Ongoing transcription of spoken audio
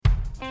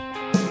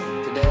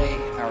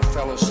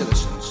fellow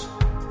citizens,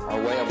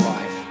 our way of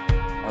life,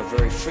 our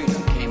very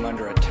freedom came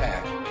under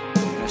attack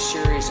in a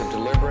series of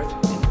deliberate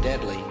and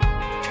deadly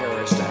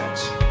terrorist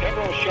acts.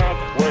 Several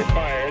shots were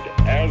fired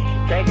as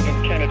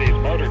President Kennedy's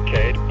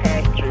motorcade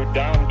passed through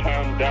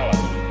downtown Dallas.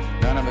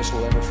 None of us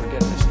will ever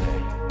forget this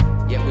day,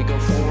 yet we go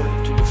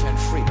forward to defend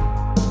freedom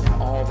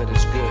and all that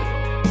is good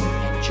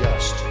and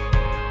just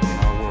in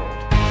our world.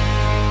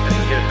 This is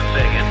Houston.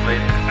 Say again,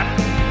 please.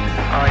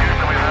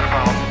 Houston, we've had a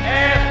problem.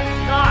 Ask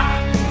not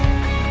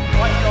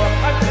what your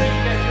country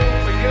can do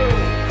for you.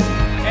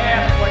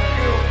 Ask what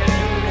you can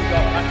do for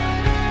your country.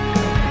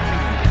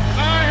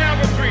 I have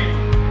a dream.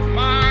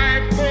 My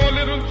 4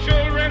 little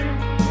children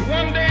will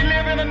one day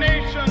live in a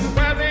nation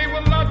where they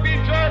will not be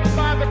judged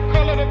by the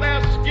color of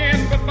their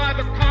skin, but by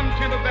the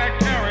content of their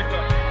character.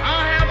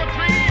 I have a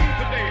dream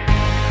today.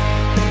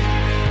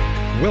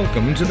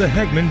 Welcome to the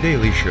Hagman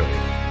Daily Show,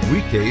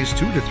 weekdays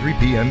 2 to 3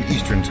 p.m.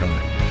 Eastern Time.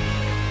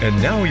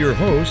 And now your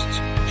hosts,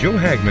 Joe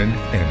Hagman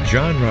and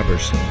John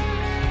Robertson.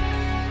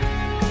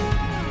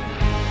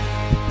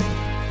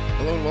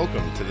 Hello and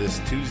welcome to this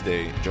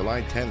Tuesday,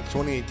 July 10th,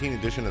 2018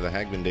 edition of the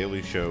Hagman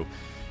Daily Show.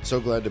 So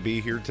glad to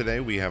be here today.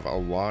 We have a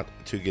lot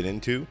to get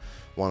into.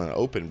 Want to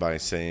open by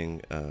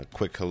saying a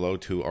quick hello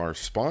to our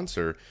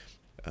sponsor.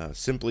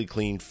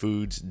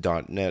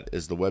 SimplyCleanFoods.net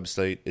is the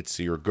website. It's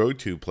your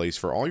go-to place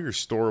for all your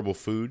storable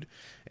food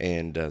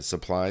and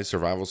supplies,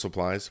 survival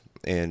supplies.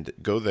 And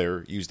go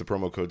there, use the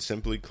promo code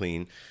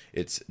SimplyClean.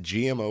 It's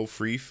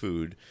GMO-free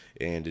food,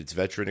 and it's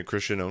veteran and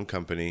Christian-owned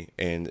company,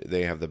 and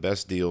they have the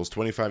best deals,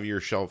 25-year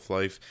shelf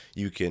life.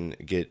 You can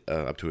get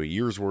up to a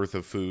year's worth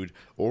of food,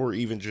 or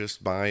even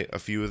just buy a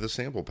few of the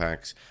sample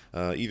packs.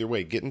 Either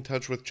way, get in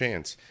touch with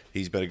Chance.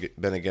 He's been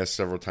a guest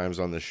several times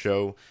on the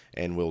show,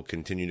 and will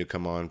continue to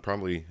come on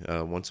probably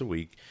once a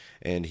week.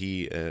 And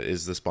he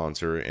is the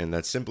sponsor, and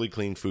that's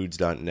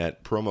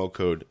SimplyCleanFoods.net, promo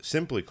code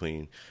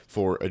SimplyClean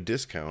for a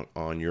discount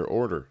on your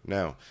order.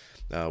 Now,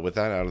 with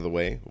that out of the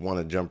way, I want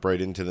to jump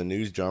right into the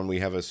news. John,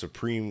 we have a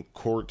Supreme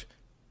Court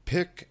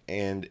pick,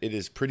 and it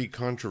is pretty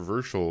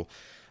controversial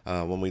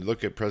when we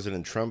look at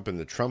President Trump and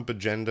the Trump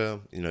agenda,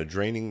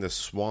 draining the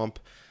swamp.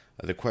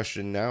 The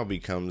question now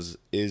becomes,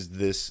 is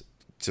this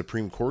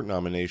Supreme Court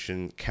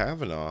nomination,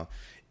 Kavanaugh,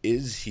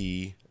 is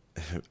he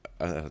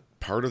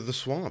part of the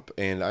swamp?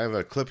 And I have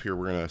a clip here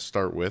we're going to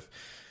start with.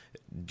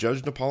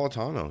 Judge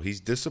Napolitano, he's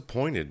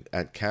disappointed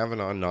at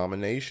Kavanaugh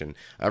nomination.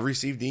 I've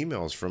received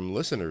emails from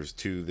listeners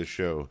to the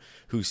show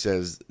who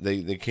says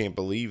they can't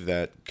believe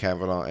that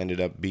Kavanaugh ended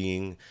up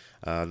being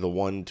the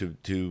one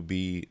to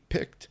be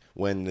picked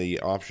when the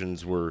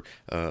options were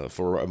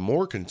for a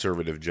more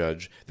conservative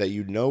judge that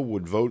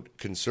would vote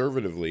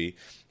conservatively.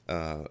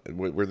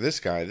 Where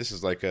this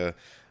is like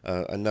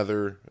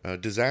another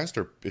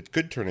disaster. It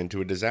could turn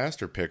into a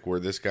disaster pick where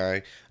this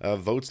guy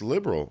votes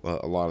liberal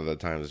a lot of the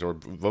times, or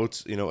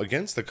votes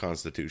against the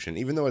Constitution,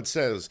 even though it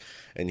says,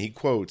 and he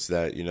quotes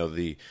that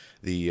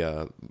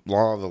the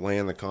law of the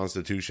land, the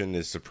Constitution,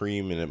 is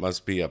supreme and it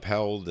must be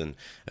upheld, and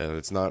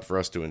it's not for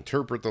us to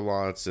interpret the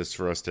law, it's just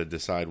for us to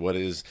decide what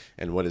is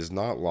and what is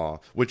not law,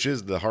 which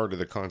is the heart of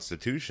the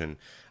Constitution.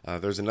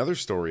 There's another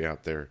story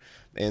out there,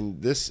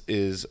 and this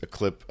is a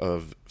clip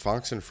of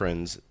Fox and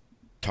Friends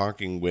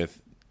talking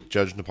with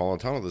Judge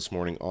Napolitano this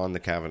morning on the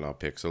Kavanaugh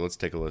pick. So let's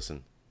take a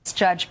listen.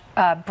 Judge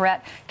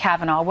Brett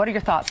Kavanaugh, what are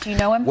your thoughts? Do you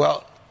know him?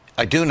 Well,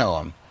 I do know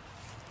him.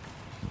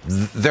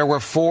 There were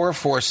 4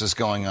 forces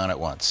going on at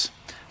once.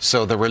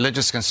 So the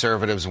religious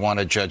conservatives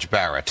wanted Judge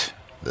Barrett,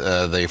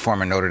 the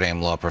former Notre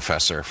Dame law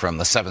professor from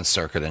the 7th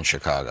Circuit in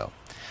Chicago.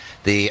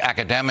 The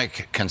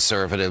academic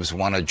conservatives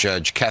wanted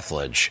Judge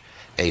Kethledge,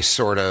 a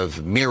sort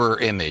of mirror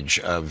image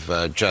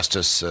of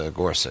Justice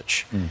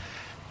Gorsuch.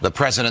 The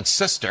president's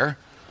sister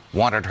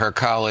wanted her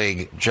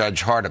colleague,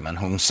 Judge Hardiman,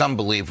 whom some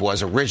believe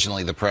was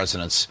originally the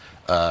president's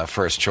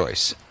first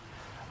choice.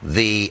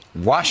 The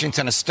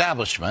Washington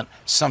establishment,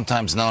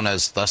 sometimes known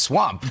as the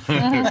swamp,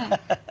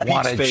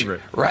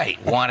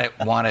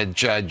 wanted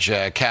Judge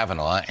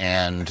Kavanaugh,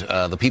 and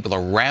the people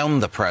around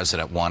the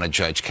president wanted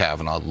Judge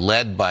Kavanaugh,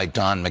 led by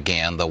Don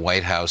McGahn, the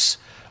White House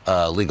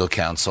legal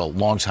counsel,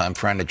 longtime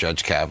friend of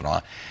Judge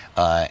Kavanaugh,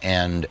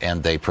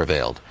 and they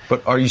prevailed.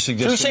 But are you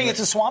suggesting... So you're saying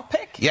it's a swamp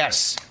pick?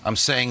 Yes. I'm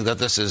saying that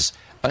this is...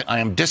 I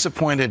am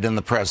disappointed in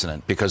the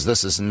president because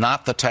this is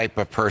not the type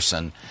of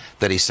person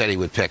that he said he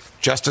would pick.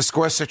 Justice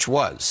Gorsuch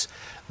was.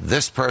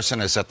 This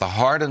person is at the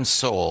heart and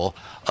soul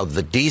of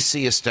the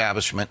D.C.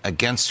 establishment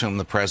against whom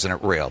the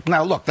president railed.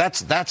 Now, look,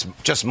 that's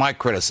just my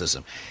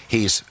criticism.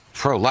 He's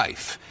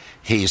pro-life.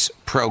 He's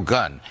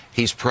pro-gun.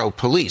 He's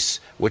pro-police,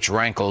 which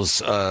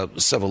rankles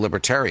civil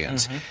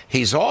libertarians.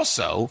 He's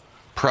also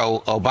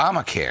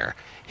pro-Obamacare.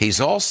 He's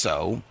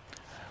also,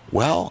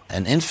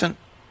 an infant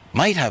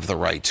might have the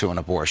right to an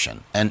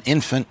abortion. An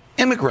infant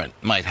immigrant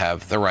might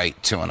have the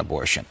right to an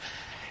abortion.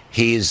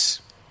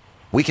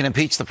 We can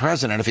impeach the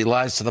president if he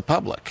lies to the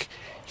public.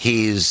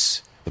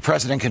 The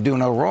president can do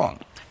no wrong.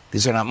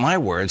 These are not my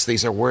words.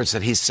 These are words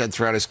that he's said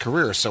throughout his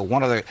career. So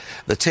one of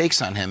the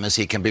takes on him is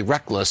he can be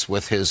reckless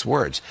with his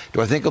words.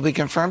 Do I think he'll be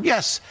confirmed?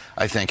 Yes,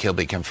 I think he'll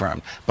be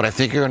confirmed. But I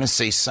think you're going to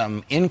see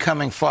some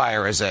incoming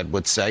fire, as Ed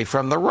would say,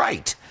 from the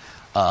right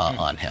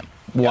on him.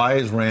 Why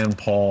is Rand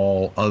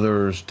Paul,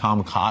 others,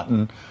 Tom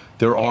Cotton,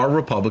 there are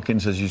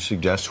Republicans, as you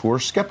suggest, who are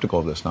skeptical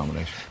of this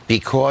nomination?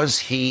 Because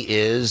he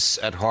is,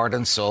 at heart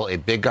and soul, a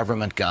big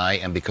government guy,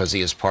 and because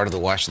he is part of the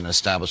Washington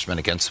establishment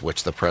against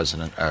which the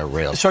president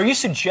railed. So are you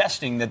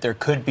suggesting that there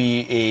could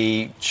be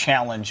a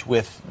challenge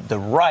with the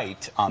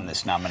right on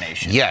this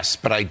nomination? Yes,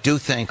 but I do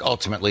think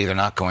ultimately they're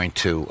not going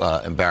to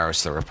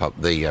embarrass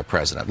the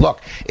president.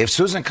 Look, if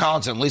Susan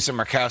Collins and Lisa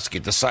Murkowski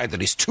decide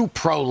that he's too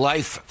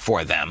pro-life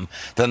for them,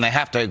 then they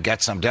have to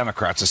get some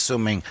Democrats,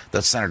 assuming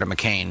that Senator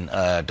McCain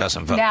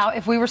doesn't vote. Now,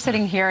 if we were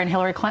sitting here and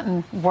Hillary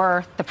Clinton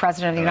were the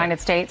president of the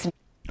United States.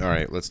 All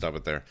right, let's stop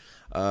it there.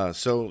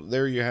 So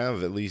there you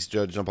have at least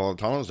Judge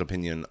Napolitano's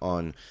opinion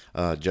on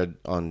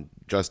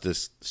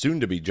Justice,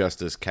 soon-to-be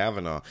Justice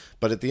Kavanaugh.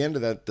 But at the end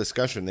of that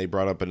discussion, they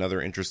brought up another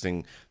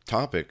interesting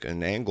topic,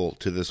 an angle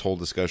to this whole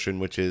discussion,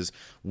 which is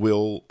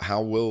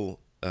how will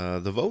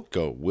the vote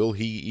go? Will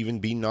he even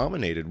be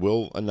nominated?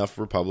 Will enough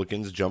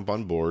Republicans jump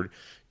on board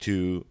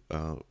to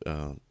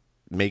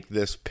make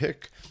this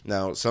pick?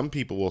 Now, some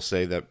people will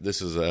say that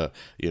this is a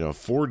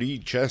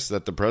 4D chess,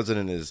 that the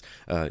president is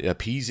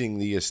appeasing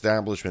the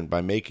establishment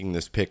by making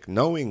this pick,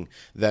 knowing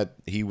that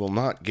he will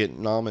not get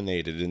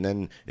nominated, and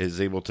then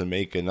is able to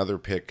make another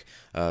pick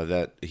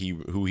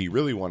who he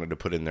really wanted to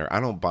put in there. I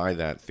don't buy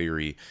that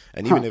theory.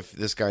 And even if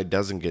this guy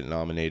doesn't get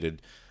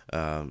nominated,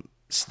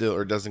 still,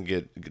 or doesn't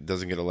get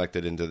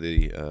elected into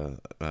the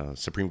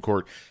Supreme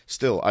Court,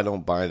 still, I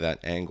don't buy that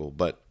angle.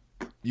 But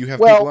you have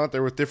people out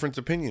there with different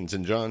opinions.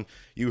 And, John,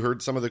 you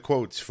heard some of the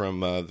quotes from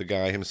the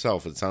guy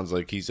himself. It sounds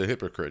like he's a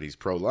hypocrite. He's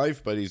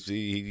pro-life, but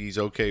he's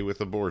okay with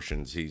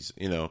abortions. He's,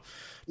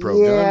 pro-gun,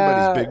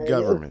 but he's big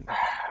government.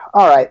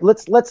 All right,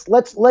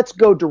 let's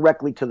go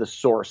directly to the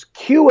source.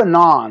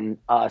 QAnon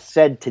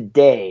said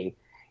today,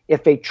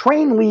 if a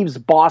train leaves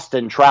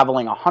Boston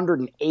traveling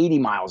 180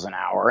 miles an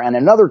hour and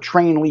another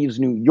train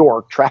leaves New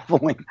York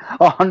traveling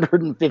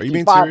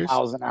 155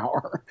 miles an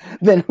hour,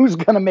 then who's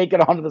going to make it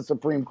onto the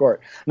Supreme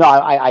Court? No,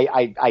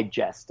 I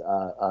jest.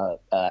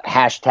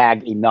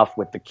 Hashtag enough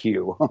with the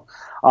Q.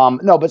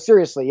 No, but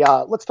seriously,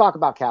 let's talk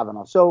about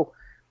Kavanaugh. So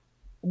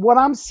what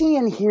I'm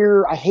seeing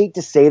here, I hate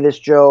to say this,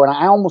 Joe, and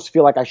I almost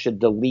feel like I should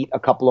delete a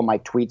couple of my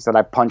tweets that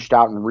I punched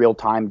out in real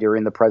time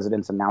during the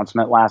president's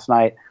announcement last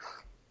night.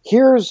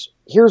 Here's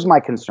my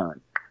concern.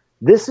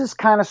 This is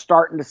kind of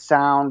starting to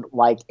sound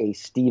like a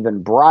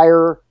Stephen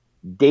Breyer,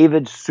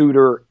 David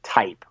Souter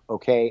type,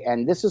 okay?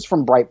 And this is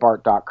from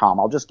Breitbart.com.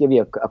 I'll just give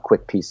you a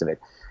quick piece of it.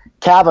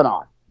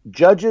 Kavanaugh,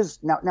 judges.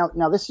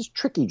 Now this is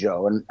tricky,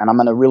 Joe, and I'm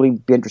going to really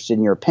be interested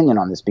in your opinion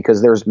on this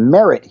because there's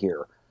merit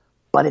here,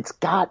 but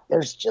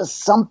there's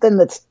just something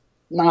that's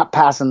not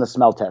passing the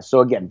smell test. So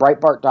again,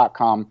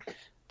 Breitbart.com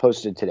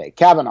posted today.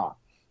 Kavanaugh,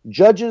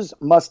 judges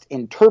must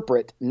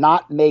interpret,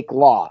 not make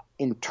law.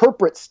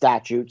 Interpret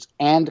statutes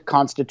and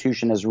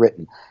Constitution as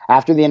written.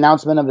 After the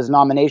announcement of his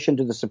nomination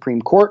to the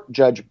Supreme Court,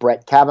 Judge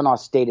Brett Kavanaugh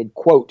stated,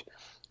 quote,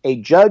 a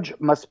judge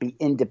must be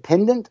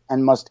independent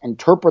and must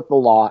interpret the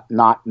law,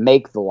 not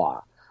make the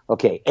law.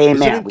 Okay,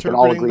 amen. We can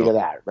all agree to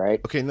that,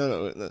 right? Okay,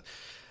 no.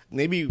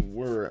 Maybe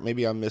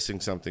I'm missing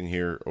something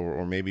here,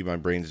 or maybe my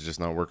brain's just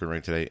not working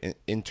right today.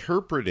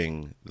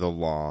 Interpreting the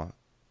law.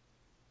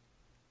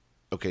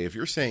 Okay, if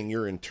you're saying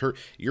your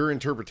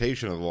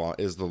interpretation of the law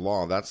is the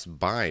law, that's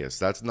bias.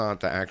 That's not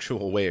the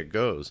actual way it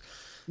goes.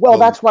 Well,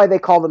 that's why they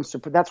call them.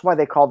 That's why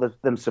they call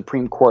them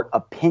Supreme Court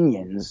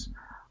opinions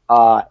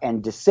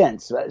and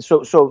dissents.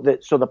 So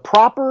the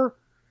proper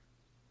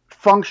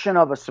function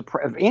of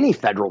of any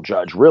federal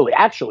judge, really,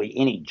 actually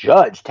any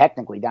judge,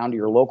 technically down to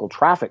your local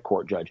traffic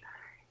court judge,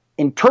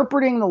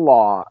 interpreting the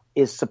law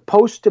is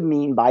supposed to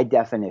mean, by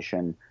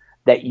definition,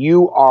 that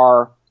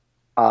you're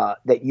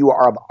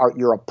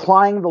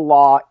applying the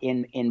law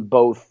in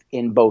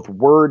both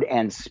word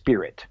and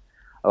spirit.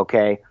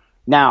 Okay.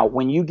 Now,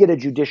 when you get a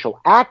judicial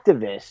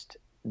activist,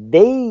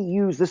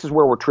 this is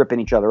where we're tripping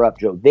each other up,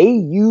 Joe. They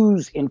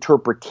use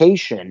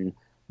interpretation.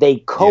 They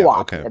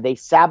co-opt, they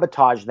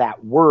sabotage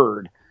that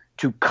word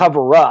to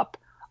cover up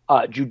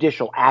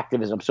judicial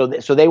activism. So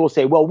they will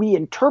say, well, we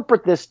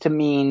interpret this to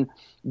mean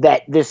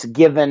that this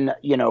given,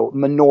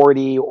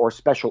 minority or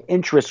special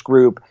interest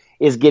group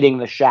is getting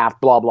the shaft,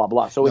 blah, blah,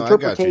 blah. So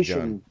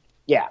interpretation.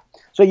 Yeah.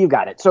 So you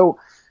got it. So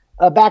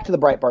back to the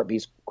Breitbart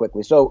piece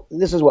quickly. So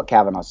this is what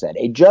Kavanaugh said.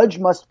 A judge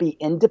must be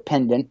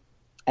independent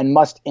and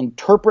must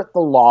interpret the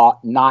law,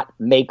 not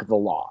make the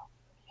law.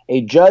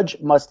 A judge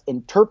must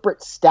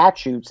interpret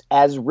statutes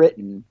as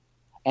written,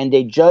 and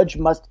a judge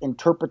must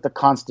interpret the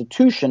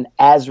Constitution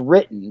as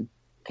written.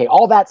 Okay,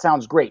 all that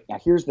sounds great. Now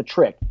here's the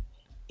trick.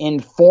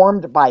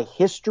 Informed by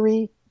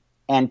history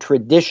and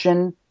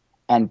tradition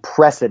and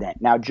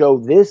precedent. Now, Joe,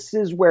 this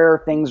is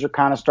where things are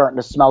kind of starting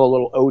to smell a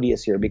little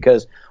odious here,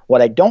 because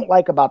what I don't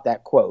like about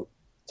that quote,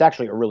 It's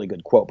actually a really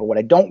good quote. But what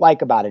I don't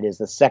like about it is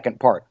the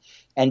second part.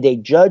 And a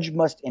judge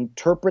must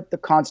interpret the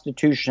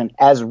Constitution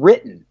as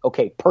written.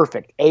 Okay,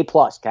 perfect. A+,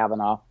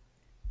 Kavanaugh.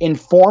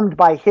 Informed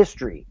by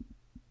history.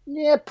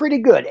 Yeah, pretty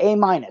good. A-.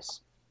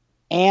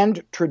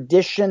 And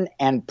tradition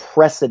and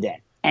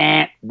precedent.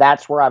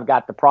 That's where I've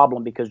got the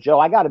problem because,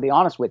 Joe, I got to be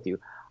honest with you.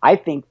 I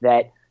think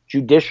that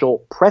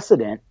judicial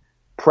precedent,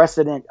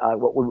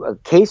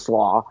 case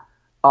law,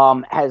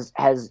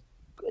 has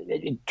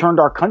turned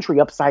our country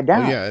upside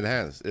down. Oh, yeah, it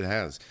has. It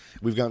has.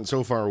 We've gotten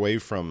so far away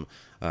from,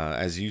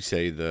 as you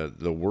say,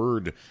 the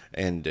word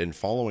and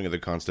following of the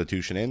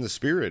Constitution and the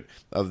spirit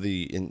of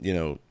the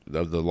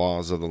of the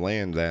laws of the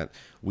land that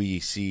we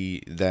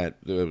see that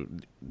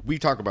we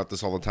talk about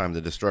this all the time,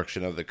 the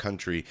destruction of the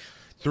country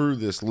through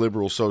this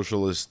liberal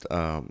socialist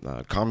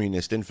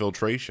communist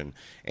infiltration.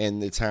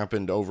 And it's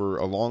happened over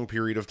a long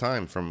period of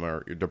time, from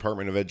our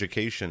Department of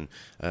Education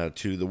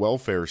to the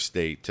welfare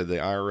state to the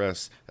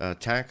IRS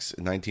tax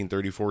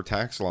 1934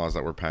 tax laws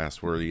that were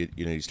passed, where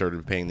you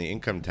started paying the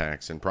income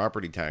tax and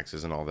property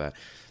taxes and all that.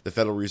 The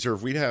Federal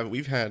Reserve,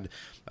 we've had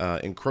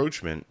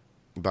encroachment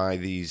by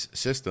these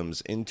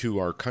systems into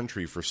our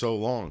country for so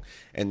long.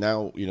 And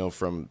now,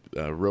 from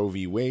Roe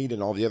v. Wade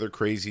and all the other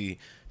crazy,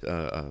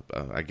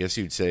 I guess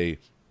you'd say,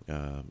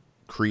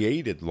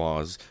 created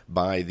laws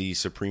by the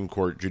Supreme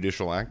Court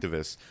judicial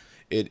activists,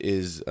 it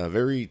is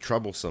very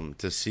troublesome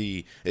to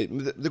see.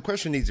 The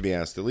question needs to be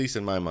asked, at least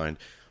in my mind,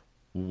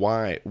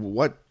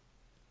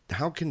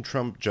 how can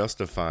Trump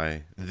justify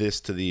this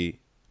to the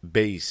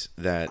base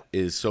that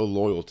is so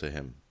loyal to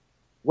him?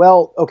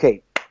 Well,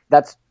 okay,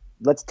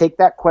 let's take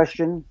that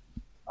question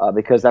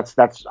because that's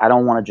I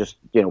don't want to just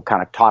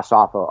kind of toss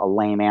off a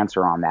lame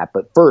answer on that.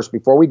 But first,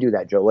 before we do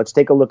that, Joe, let's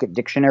take a look at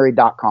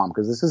dictionary.com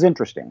because this is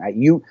interesting. Right?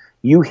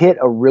 You hit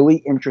a really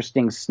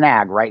interesting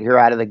snag right here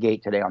out of the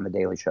gate today on the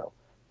Daily Show.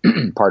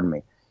 Pardon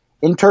me.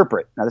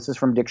 Interpret. Now this is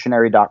from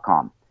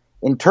dictionary.com.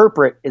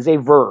 Interpret is a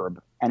verb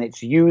and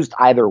it's used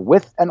either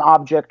with an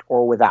object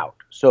or without.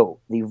 So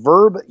the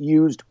verb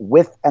used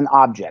with an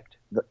object,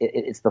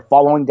 it's the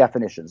following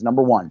definitions.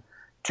 Number one,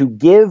 to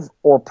give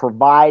or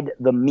provide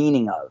the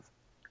meaning of,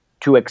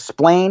 to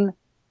explain,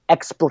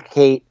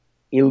 explicate,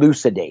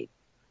 elucidate,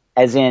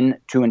 as in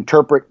to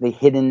interpret the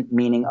hidden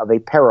meaning of a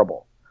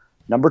parable.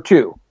 Number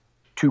two,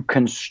 to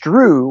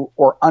construe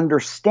or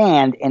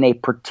understand in a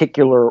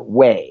particular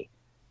way,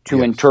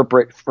 to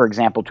interpret, for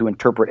example, to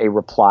interpret a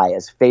reply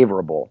as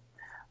favorable.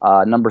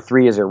 Number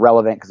three is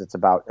irrelevant because it's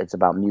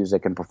about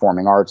music and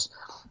performing arts.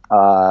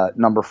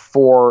 Number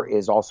four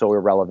is also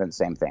irrelevant,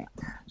 same thing.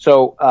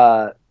 So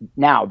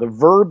now the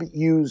verb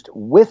used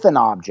with an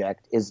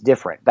object is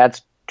different.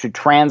 That's to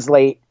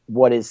translate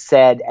what is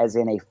said as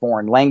in a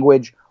foreign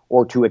language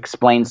or to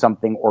explain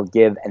something or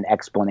give an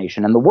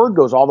explanation. And the word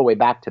goes all the way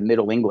back to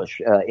Middle English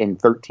in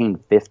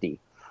 1350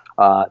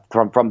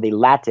 from the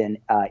Latin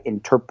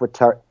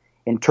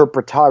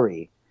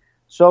interpretari.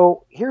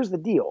 So here's the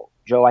deal,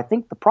 Joe. I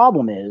think the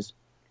problem is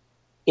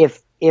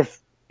if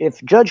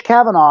Judge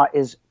Kavanaugh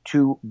is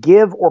to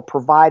give or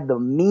provide the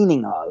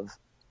meaning of,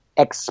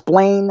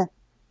 explain,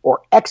 or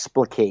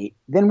explicate,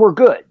 then we're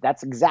good.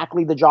 That's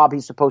exactly the job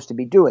he's supposed to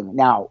be doing.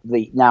 Now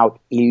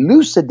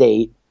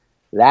elucidate,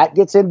 that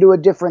gets into a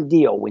different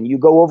deal. When you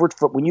go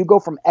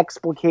from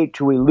explicate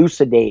to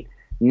elucidate,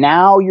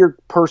 now you're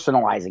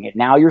personalizing it.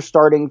 Now you're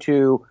starting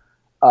to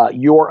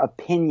your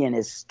opinion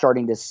is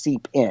starting to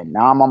seep in.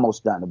 Now I'm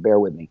almost done. Bear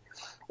with me.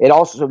 It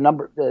also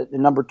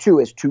number two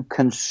is to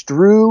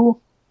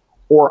construe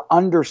or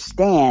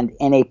understand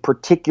in a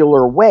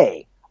particular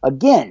way.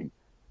 Again,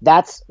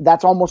 that's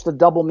almost a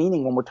double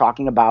meaning when we're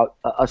talking about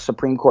a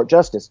Supreme Court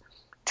justice.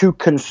 To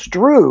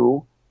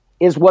construe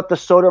is what the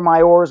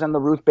Sotomayors and the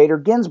Ruth Bader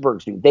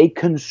Ginsburgs do. They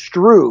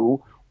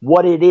construe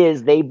what it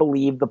is they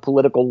believe the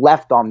political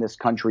left on this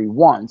country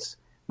wants,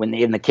 when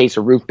in the case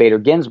of Ruth Bader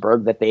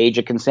Ginsburg, that the age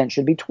of consent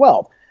should be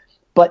 12.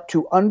 But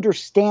to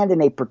understand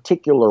in a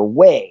particular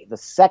way, the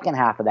second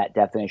half of that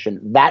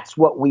definition, that's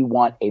what we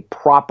want a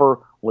proper,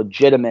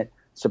 legitimate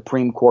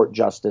Supreme Court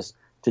justice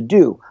to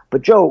do.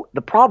 But Joe,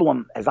 the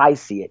problem, as I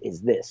see it,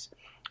 is this: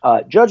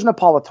 Judge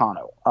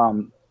Napolitano.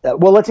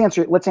 Well, let's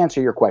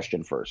answer your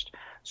question first.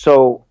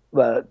 So,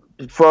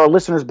 for our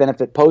listeners'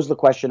 benefit, pose the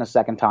question a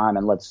second time,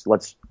 and let's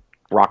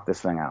rock this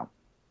thing out.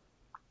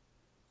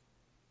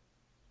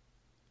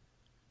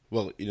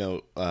 Well,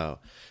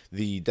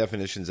 the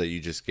definitions that you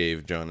just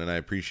gave, John, and I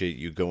appreciate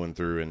you going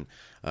through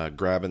and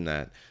grabbing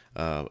that.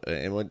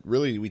 And what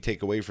really we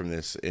take away from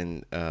this,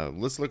 and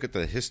let's look at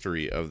the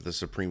history of the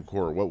Supreme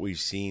Court, what we've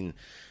seen.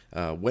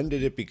 When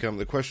did it become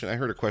the question? I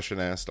heard a question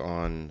asked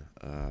on,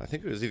 I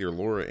think it was either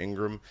Laura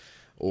Ingraham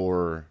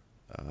or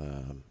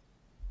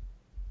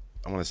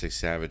I want to say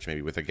Savage,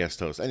 maybe, with a guest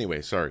host.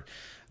 Anyway, sorry.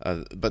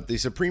 But the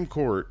Supreme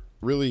Court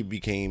really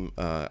became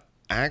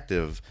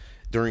active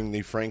during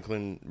the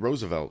Franklin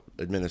Roosevelt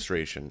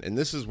administration, and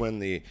this is when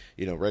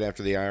right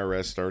after the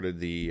IRS started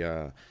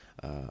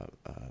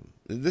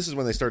this is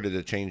when they started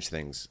to change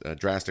things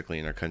drastically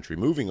in our country,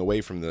 moving away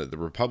from the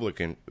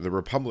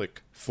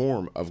republic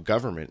form of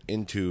government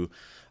into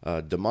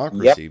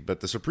democracy. Yep. But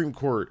the Supreme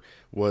Court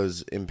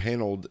was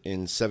impaneled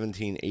in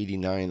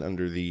 1789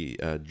 under the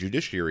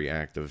Judiciary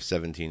Act of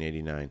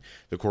 1789.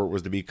 The court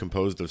was to be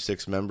composed of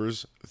 6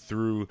 members.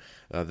 Through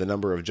the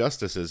number of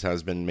justices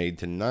has been made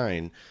to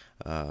 9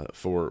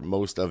 for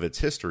most of its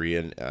history.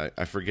 And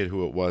I forget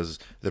who it was.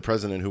 The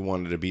president who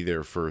wanted to be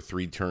there for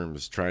 3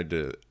 terms tried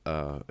to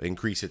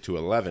increase it to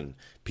 11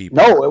 people.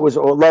 No, it was.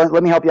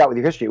 Let me help you out with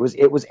your history.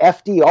 It was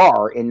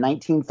FDR in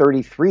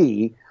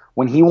 1933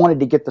 when he wanted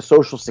to get the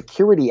Social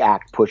Security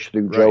Act pushed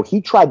through. Joe,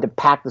 he tried to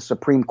pack the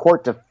Supreme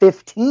Court to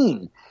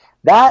 15.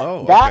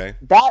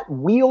 That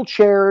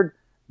wheelchair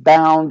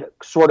bound,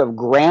 sort of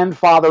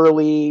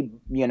grandfatherly,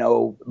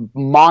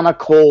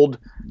 monocled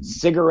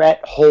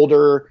cigarette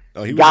holder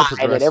guy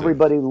that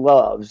everybody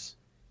loves.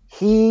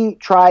 He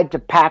tried to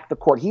pack the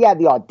court. He had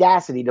the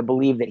audacity to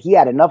believe that he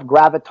had enough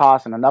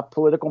gravitas and enough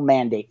political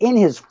mandate in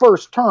his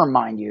first term,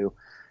 mind you,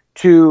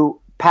 to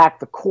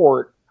pack the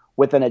court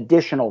with an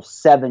additional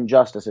 7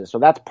 justices. So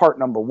that's part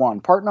number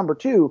 1. Part number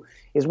 2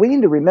 is we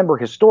need to remember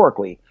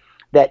historically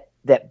that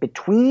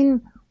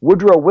between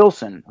Woodrow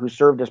Wilson, who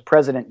served as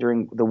president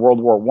during the World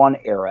War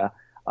I era,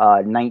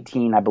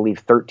 13 to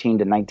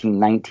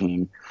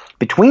 1919,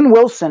 between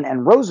Wilson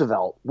and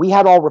Roosevelt, we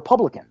had all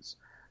Republicans.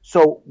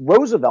 So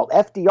Roosevelt,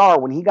 FDR,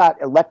 when he got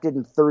elected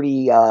in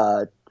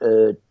 32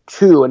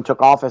 and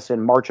took office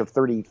in March of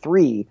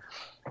 33,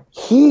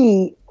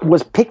 he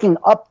was picking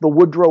up the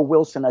Woodrow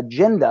Wilson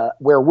agenda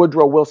where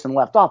Woodrow Wilson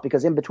left off,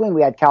 because in between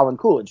we had Calvin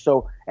Coolidge,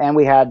 and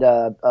we had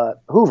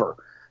Hoover.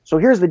 So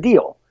here's the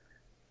deal.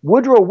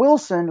 Woodrow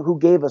Wilson, who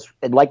gave us,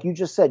 like you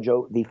just said,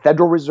 Joe, the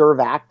Federal Reserve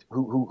Act,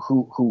 who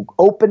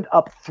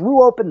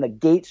threw open the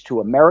gates to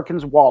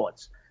Americans'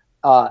 wallets.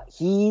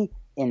 He,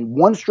 in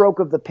one stroke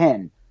of the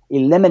pen,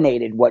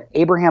 eliminated what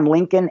Abraham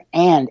Lincoln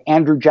and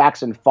Andrew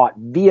Jackson fought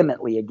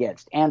vehemently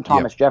against, and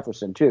Thomas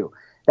Jefferson too.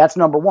 That's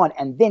number 1.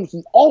 And then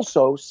he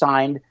also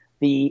signed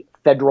the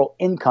federal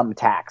income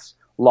tax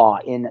law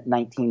in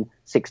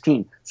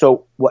 1916.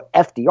 So what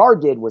FDR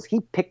did was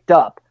he picked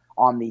up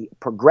on the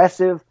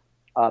progressive,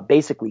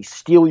 basically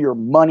steal your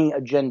money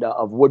agenda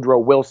of Woodrow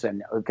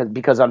Wilson,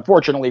 because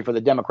unfortunately for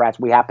the Democrats,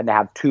 we happen to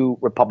have 2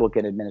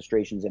 Republican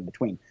administrations in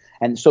between.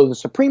 And so the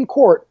Supreme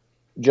Court,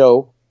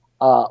 Joe,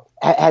 I'm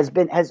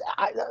going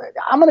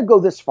to go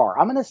this far.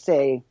 I'm going to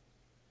say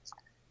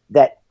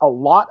that a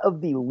lot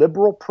of the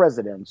liberal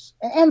presidents,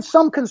 and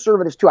some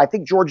conservatives too, I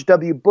think George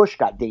W. Bush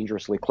got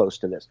dangerously close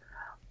to this,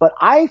 but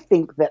I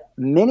think that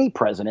many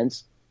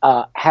presidents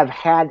have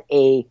had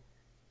a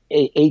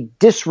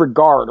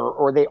disregard,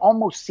 or they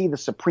almost see the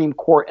Supreme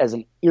Court as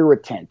an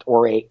irritant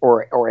or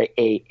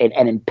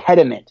an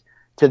impediment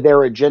to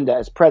their agenda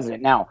as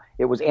president. Now,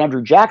 it was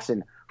Andrew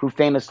Jackson who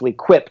famously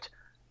quipped,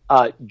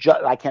 I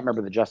can't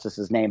remember the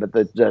justice's name, but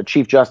the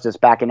Chief Justice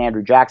back in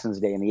Andrew Jackson's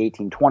day in the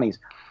 1820s,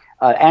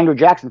 Andrew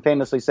Jackson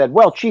famously said,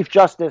 well, Chief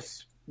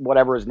Justice,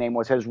 whatever his name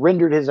was, has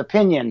rendered his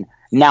opinion,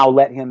 now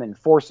let him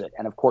enforce it.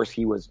 And of course,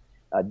 he was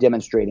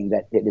demonstrating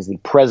that it is the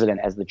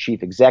president as the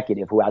chief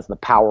executive who has the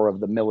power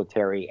of the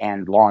military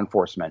and law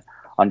enforcement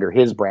under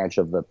his branch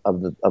of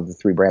the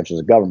 3 branches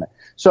of government.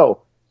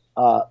 So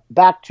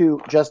back to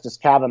Justice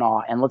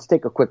Kavanaugh, and let's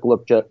take a quick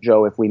look,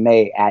 Joe, if we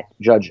may, at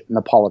Judge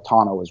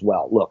Napolitano as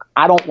well. Look,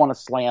 I don't want to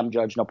slam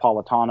Judge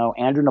Napolitano.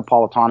 Andrew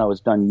Napolitano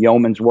has done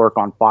yeoman's work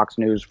on Fox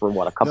News for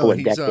a couple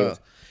of decades.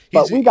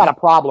 But we got a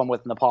problem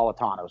with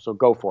Napolitano, so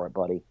go for it,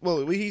 buddy.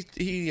 Well, I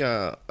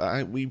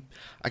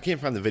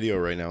can't find the video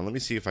right now. Let me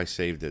see if I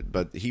saved it.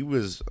 But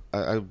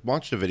I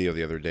watched a video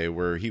the other day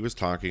where he was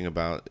talking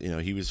about,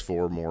 he was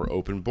for more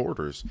open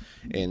borders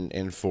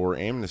and for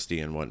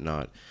amnesty and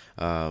whatnot.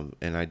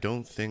 And I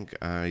don't think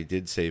I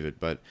did save it,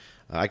 but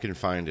I can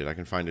find it. I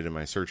can find it in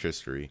my search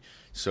history,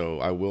 so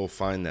I will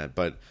find that.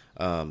 But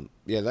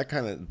that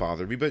kind of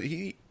bothered me. But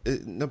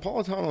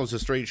Napolitano is a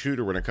straight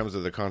shooter when it comes to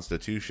the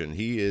Constitution.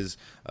 He is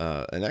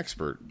an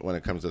expert when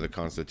it comes to the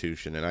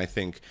Constitution, and I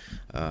think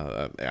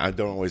I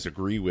don't always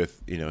agree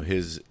with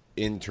his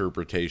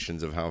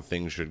interpretations of how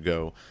things should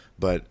go.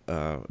 But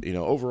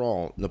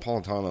overall,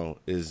 Napolitano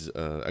is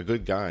a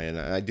good guy, and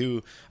I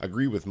do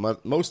agree with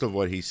most of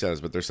what he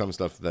says. But there's some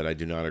stuff that I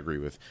do not agree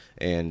with,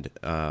 and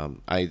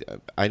I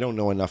don't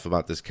know enough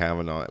about this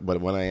Kavanaugh.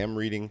 But when I am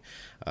reading,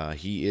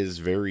 he is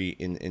very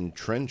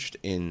entrenched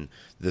in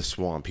the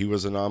swamp. He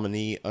was a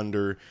nominee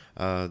under,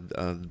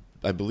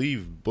 I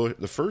believe,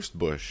 the first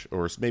Bush,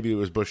 or maybe it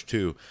was Bush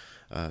 2.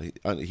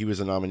 He was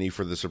a nominee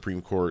for the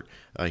Supreme Court.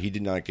 He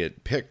did not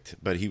get picked,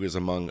 but he was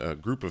among a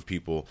group of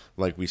people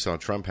like we saw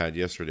Trump had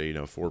yesterday,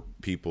 4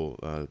 people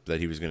that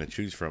he was going to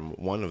choose from.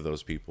 One of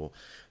those people,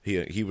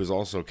 he was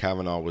also,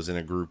 Kavanaugh was in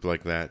a group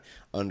like that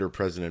under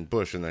President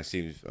Bush, and I've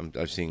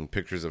seen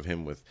pictures of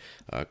him with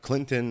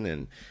Clinton,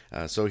 and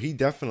so he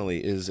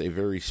definitely is a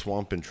very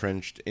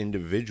swamp-entrenched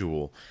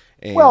individual.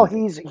 And well,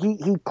 he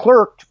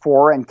clerked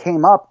for and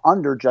came up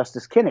under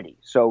Justice Kennedy,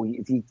 so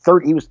he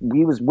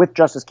was with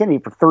Justice Kennedy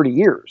for 30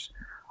 years.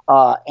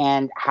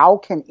 And how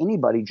can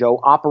anybody, Joe,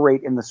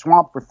 operate in the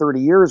swamp for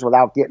 30 years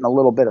without getting a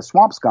little bit of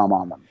swamp scum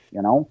on them?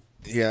 You know?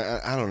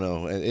 Yeah, I don't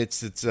know.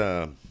 It's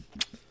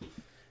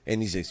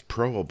and he's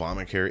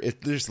pro-Obamacare.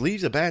 It just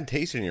leaves a bad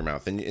taste in your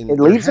mouth. And it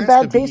leaves a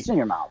bad taste in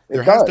your mouth.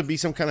 There has to be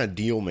some kind of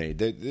deal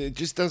made. It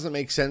just doesn't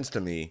make sense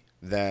to me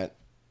that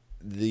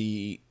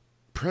the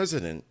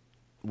president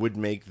would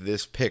make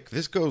this pick.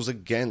 This goes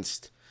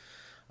against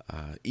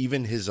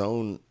even his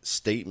own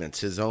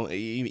statements,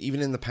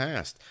 even in the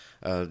past.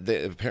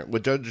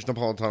 What Judge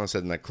Napolitano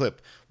said in that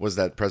clip was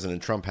that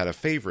President Trump had a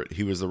favorite.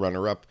 He was the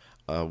runner-up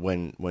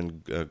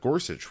when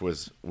Gorsuch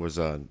was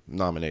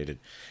nominated,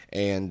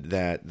 and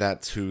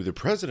that's who the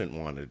president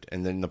wanted.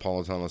 And then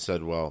Napolitano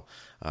said, well,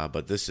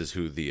 but this is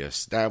who the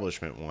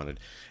establishment wanted.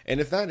 And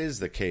if that is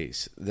the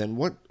case, then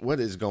what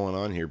is going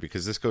on here?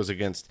 Because this goes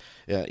against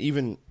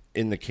even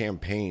in the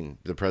campaign,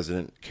 the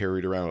president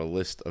carried around a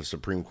list of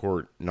Supreme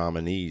Court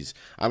nominees.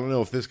 I don't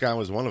know if this guy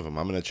was one of them.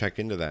 I'm going to check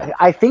into that.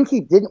 I think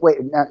he didn't. Wait,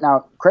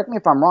 now correct me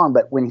if I'm wrong,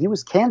 but when he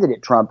was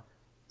candidate Trump,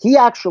 he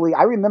actually,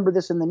 I remember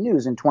this in the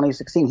news in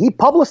 2016, he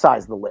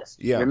publicized the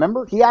list. Yeah.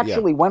 Remember? He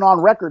actually went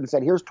on record and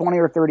said, here's 20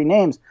 or 30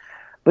 names.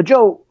 But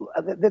Joe,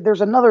 there's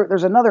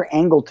another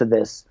angle to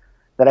this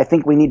that I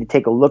think we need to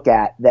take a look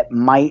at that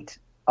might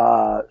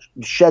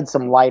shed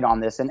some light on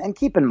this. And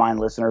keep in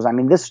mind, listeners, I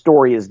mean, this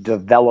story is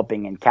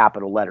developing in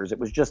capital letters. It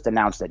was just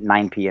announced at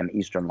 9 p.m.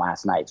 Eastern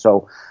last night.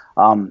 So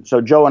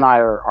Joe and I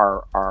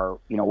are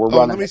we're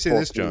running. Let me say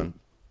this, John.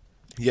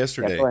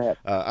 Yesterday, go ahead.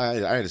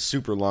 I had a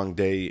super long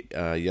day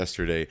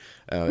yesterday.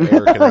 Eric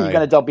and I, you going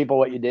to tell people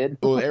what you did?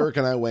 Well, Eric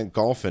and I went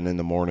golfing in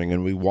the morning,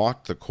 and we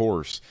walked the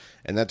course,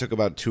 and that took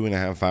about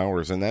 2.5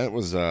 hours. And that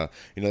was,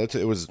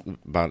 it was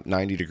about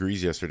 90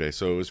 degrees yesterday,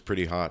 so it was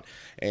pretty hot.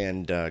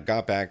 And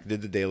got back,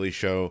 did the Daily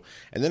Show,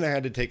 and then I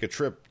had to take a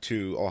trip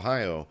to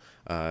Ohio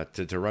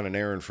to run an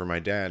errand for my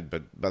dad.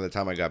 But by the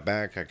time I got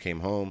back, I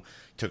came home,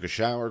 took a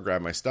shower,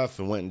 grabbed my stuff,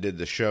 and went and did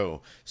the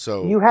show.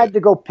 So you had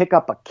to go pick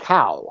up a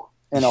cow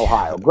in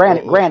Ohio.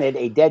 Granted,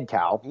 a dead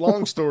cow.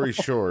 Long story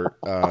short,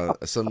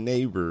 some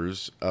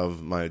neighbors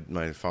of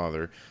my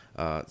father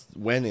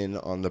went in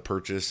on the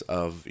purchase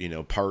of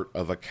part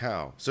of a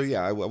cow. So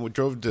yeah, I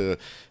drove to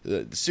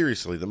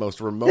seriously the most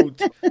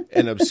remote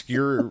and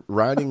obscure,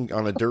 riding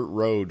on a dirt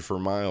road for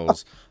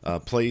miles,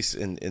 place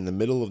in the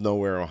middle of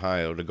nowhere,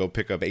 Ohio, to go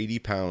pick up 80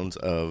 pounds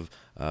of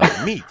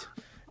meat.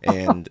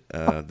 And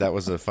that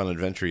was a fun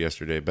adventure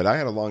yesterday. But I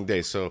had a long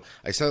day, so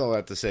I said all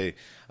that to say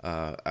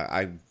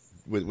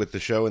with the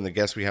show and the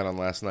guests we had on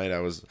last night, I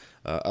was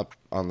up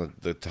on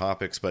the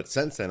topics. But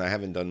since then, I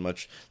haven't done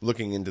much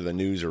looking into the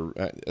news, or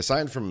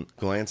aside from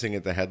glancing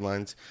at the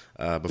headlines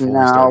before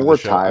we started the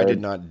show. Tired. I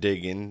did not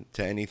dig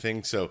into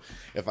anything. So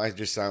if I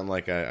just sound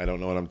like I don't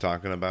know what I'm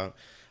talking about,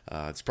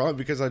 it's probably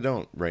because I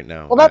don't right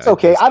now. Well, that's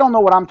okay. I don't know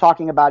what I'm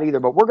talking about either,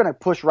 but we're going to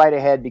push right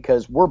ahead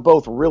because we're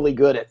both really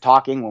good at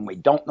talking when we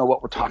don't know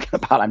what we're talking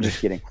about. I'm just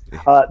kidding.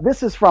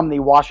 This is from the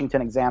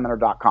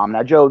WashingtonExaminer.com.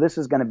 Now, Joe, this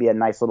is going to be a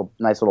nice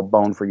little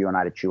bone for you and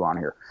I to chew on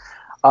here.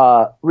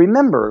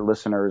 Remember,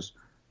 listeners,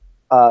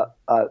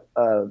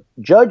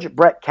 Judge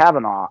Brett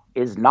Kavanaugh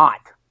is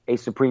not a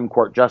Supreme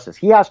Court justice.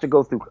 He has to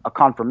go through a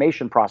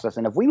confirmation process.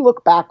 And if we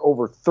look back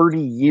over 30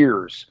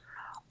 years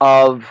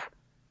of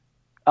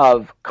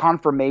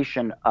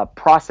confirmation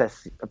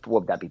process, what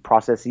would that be?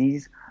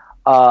 Processes.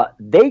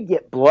 They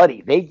get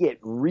bloody. They get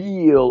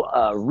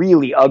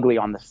really ugly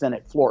on the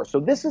Senate floor. So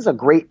this is a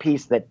great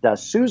piece that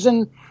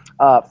Susan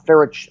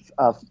Ferricchio,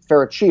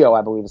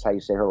 I believe is how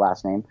you say her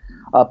last name,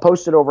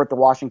 posted over at the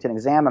Washington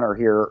Examiner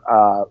here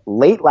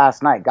late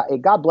last night.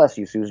 God bless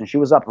you, Susan. She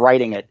was up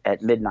writing it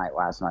at midnight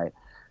last night.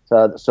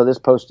 So this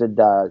posted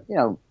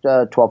 12,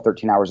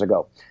 13 hours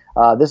ago.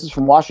 This is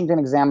from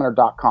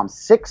WashingtonExaminer.com.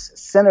 6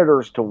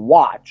 senators to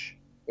watch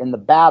in the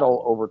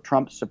battle over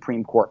Trump's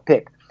Supreme Court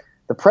pick.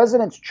 The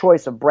president's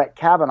choice of Brett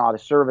Kavanaugh to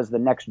serve as the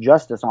next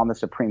justice on the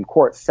Supreme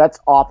Court sets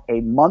off a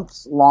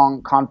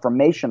months-long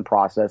confirmation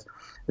process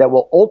that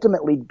will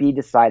ultimately be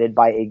decided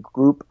by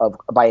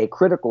a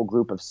critical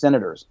group of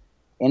senators.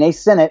 In a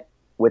Senate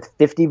with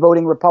 50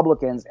 voting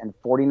Republicans and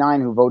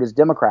 49 who vote as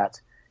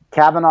Democrats,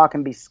 Kavanaugh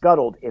can be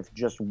scuttled if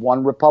just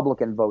one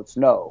Republican votes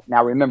no.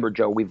 Now, remember,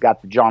 Joe, we've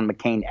got the John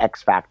McCain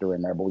X factor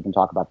in there, but we can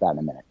talk about that in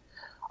a minute.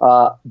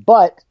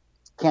 But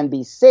can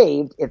be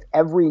saved if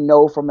every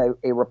no from a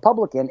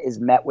Republican is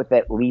met with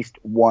at least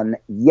one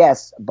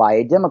yes by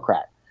a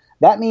Democrat.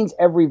 That means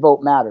every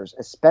vote matters,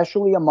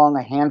 especially among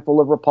a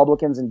handful of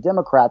Republicans and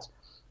Democrats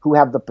who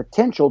have the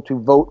potential to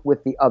vote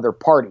with the other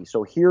party.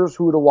 So here's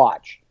who to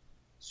watch.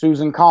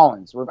 Susan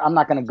Collins. I'm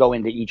not going to go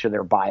into each of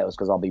their bios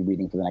because I'll be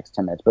reading for the next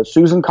 10 minutes. But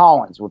Susan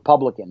Collins,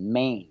 Republican,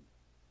 Maine.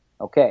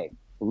 Okay.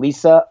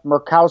 Lisa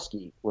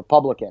Murkowski,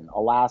 Republican,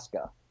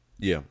 Alaska.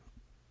 Yeah.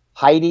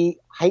 Heidi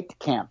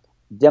Heitkamp,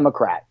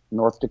 Democrat,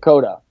 North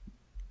Dakota.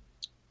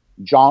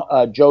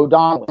 Joe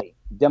Donnelly,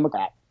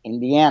 Democrat,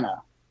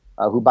 Indiana.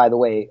 who, by the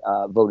way,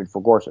 voted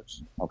for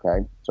Gorsuch.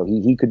 Okay, so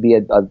he could be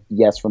a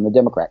yes from the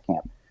Democrat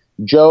camp.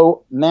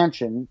 Joe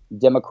Manchin,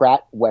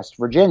 Democrat, West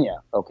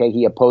Virginia. Okay,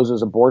 he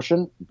opposes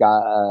abortion.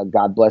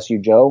 God bless you,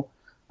 Joe.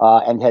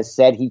 And has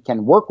said he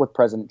can work with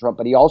President Trump.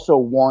 But he also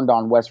warned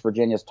on West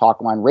Virginia's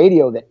Talkline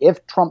Radio that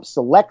if Trump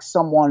selects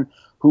someone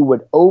who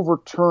would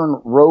overturn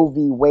Roe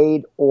v.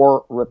 Wade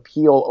or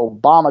repeal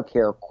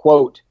Obamacare,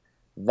 quote,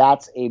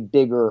 that's a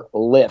bigger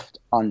lift,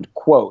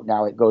 unquote.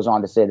 Now, it goes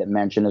on to say that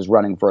Manchin is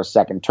running for a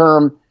second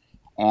term.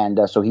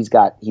 And so he's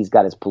got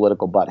his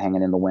political butt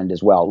hanging in the wind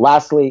as well.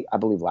 Lastly,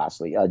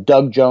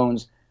 Doug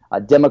Jones, a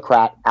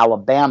Democrat,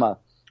 Alabama.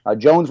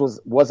 Jones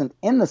wasn't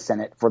in the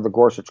Senate for the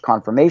Gorsuch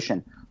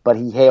confirmation, but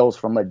he hails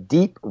from a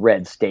deep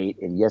red state,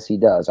 and yes, he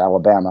does,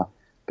 Alabama.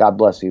 God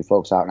bless you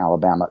folks out in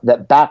Alabama,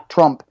 that backed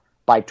Trump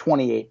by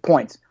 28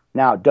 points.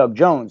 Now, Doug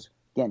Jones,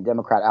 again,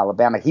 Democrat,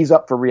 Alabama, he's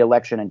up for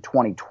re-election in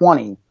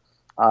 2020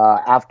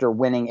 after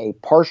winning a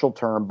partial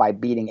term by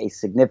beating a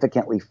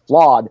significantly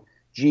flawed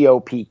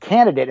GOP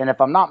candidate. And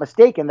if I'm not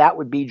mistaken, that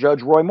would be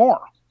Judge Roy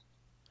Moore.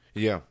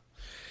 Yeah.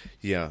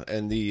 Yeah,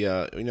 and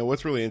the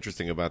what's really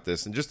interesting about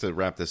this, and just to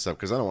wrap this up,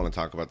 because I don't want to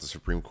talk about the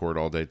Supreme Court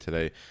all day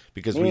today,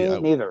 because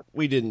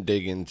we didn't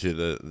dig into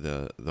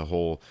the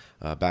whole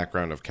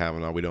background of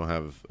Kavanaugh. We don't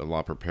have a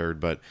lot prepared,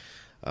 but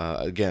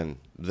again,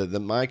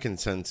 my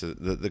consensus,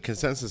 the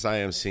consensus I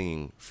am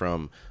seeing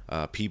from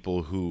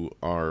people who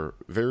are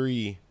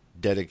very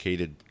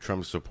dedicated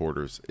Trump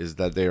supporters is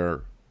that they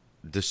are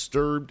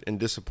disturbed and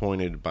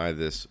disappointed by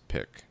this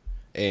pick,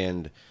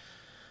 and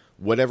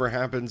whatever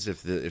happens,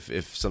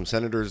 if some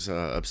senators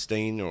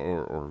abstain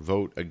or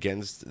vote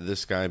against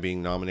this guy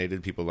being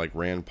nominated, people like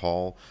Rand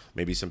Paul,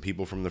 maybe some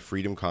people from the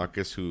Freedom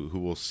Caucus who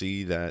will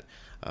see that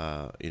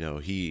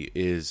he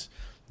is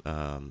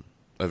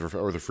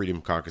or the Freedom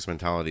Caucus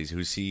mentalities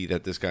who see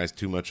that this guy's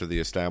too much of the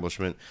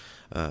establishment.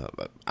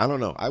 I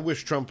don't know. I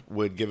wish Trump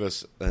would give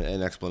us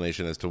an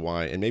explanation as to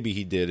why, and maybe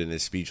he did in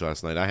his speech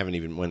last night. I haven't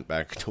even went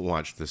back to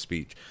watch the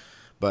speech,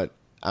 but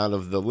out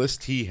of the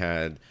list he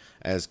had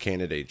as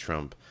candidate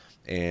Trump,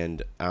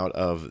 and out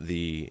of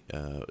the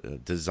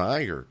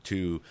desire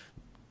to,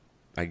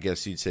 I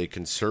guess you'd say,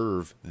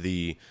 conserve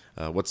the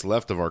what's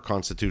left of our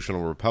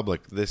constitutional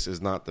republic, this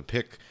is not the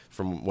pick,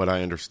 from what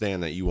I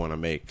understand, that you want to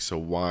make. So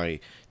why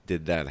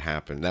did that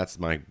happen? That's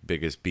my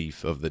biggest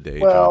beef of the day.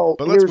 Well, John.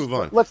 But let's move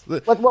on.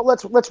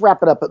 Let's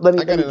wrap it up. But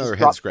I got another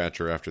head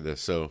scratcher after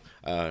this. So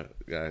wrap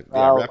it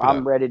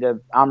I'm ready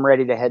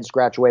to head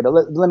scratch away. But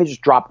let me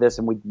just drop this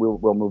and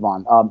we'll move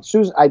on.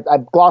 Susan, I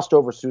glossed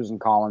over Susan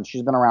Collins.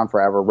 She's been around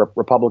forever,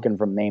 Republican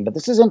from Maine. But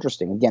this is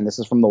interesting. Again, this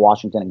is from the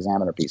Washington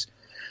Examiner piece.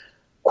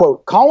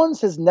 Quote,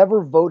 Collins has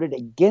never voted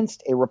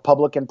against a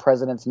Republican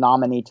president's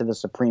nominee to the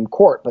Supreme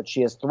Court, but she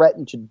has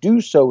threatened to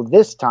do so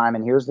this time.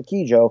 And here's the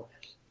key, Joe.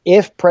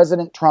 If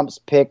President Trump's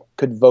pick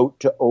could vote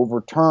to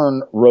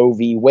overturn Roe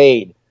v.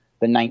 Wade,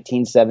 the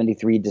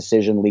 1973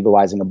 decision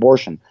legalizing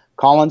abortion.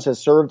 Collins has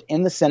served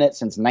in the Senate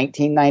since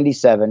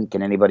 1997.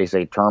 Can anybody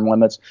say term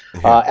limits?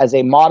 As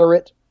a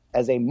moderate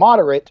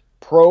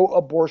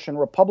pro-abortion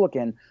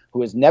Republican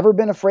who has never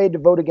been afraid to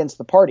vote against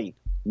the party.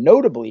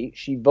 Notably,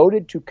 she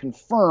voted to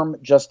confirm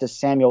Justice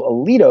Samuel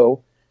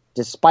Alito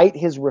despite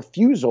his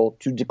refusal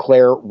to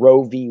declare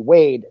Roe v.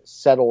 Wade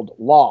settled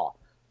law.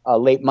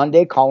 Late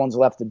Monday, Collins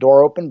left the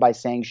door open by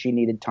saying she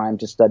needed time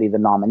to study the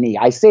nominee.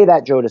 I say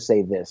that, Joe, to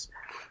say this.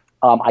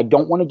 I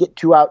don't want to get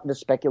too out into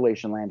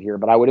speculation land here,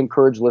 but I would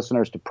encourage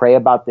listeners to pray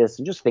about this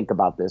and just think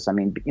about this. I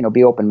mean,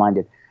 be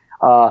open-minded.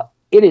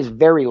 It is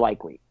very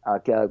likely,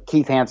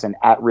 Keith Hansen,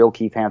 at Real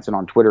Keith Hansen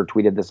on Twitter,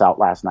 tweeted this out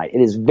last night.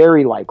 It is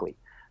very likely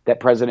that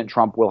President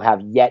Trump will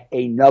have yet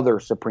another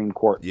Supreme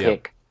Court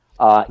pick,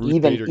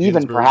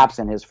 even perhaps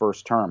in his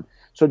first term.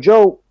 So,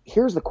 Joe,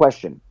 here's the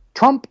question.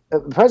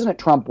 President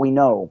Trump, we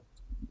know,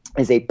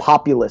 is a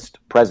populist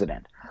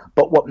president.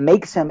 But what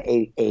makes him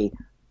a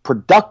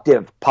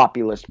productive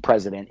populist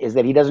president is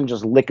that he doesn't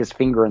just lick his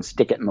finger and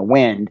stick it in the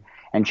wind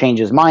and change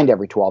his mind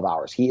every 12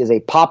 hours. He is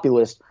a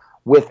populist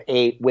with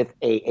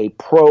a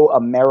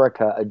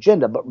pro-America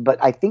agenda.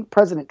 But I think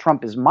President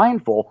Trump is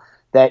mindful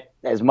that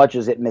as much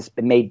as it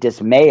may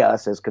dismay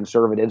us as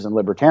conservatives and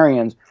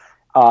libertarians,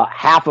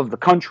 half of the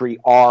country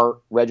are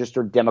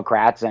registered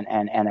Democrats, and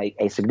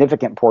a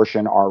significant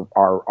portion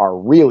are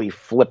really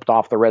flipped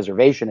off the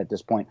reservation at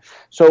this point.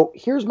 So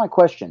here's my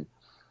question.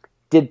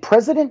 Did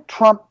President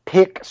Trump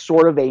pick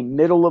sort of a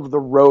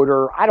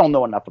middle-of-the-roader? I don't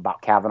know enough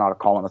about Kavanaugh to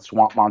call him a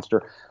swamp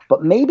monster,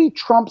 but maybe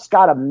Trump's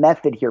got a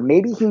method here.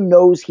 Maybe he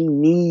knows he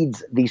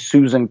needs the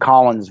Susan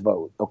Collins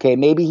vote, okay?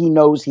 Maybe he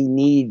knows he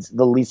needs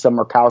the Lisa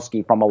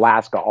Murkowski from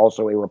Alaska,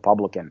 also a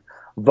Republican,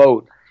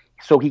 vote,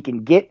 so he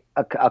can get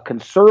a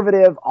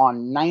conservative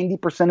on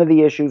 90% of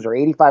the issues or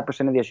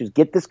 85% of the issues,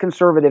 get this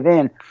conservative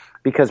in,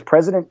 because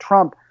President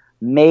Trump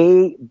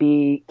may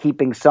be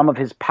keeping some of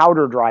his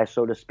powder dry,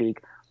 so to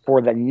speak, for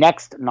the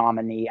next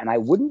nominee. And I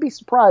wouldn't be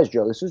surprised,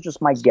 Joe, this is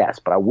just my guess,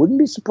 but I wouldn't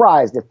be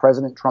surprised if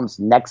President Trump's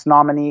next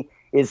nominee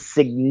is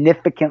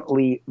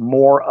significantly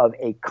more of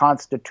a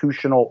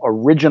constitutional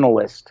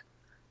originalist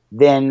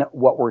than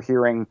what we're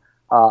hearing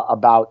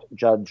about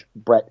Judge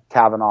Brett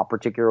Kavanaugh,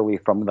 particularly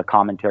from the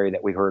commentary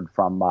that we heard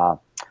from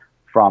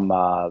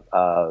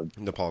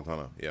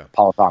Napolitano, yeah.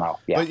 Napolitano,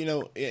 yeah. But,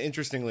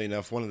 interestingly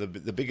enough, one of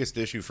the biggest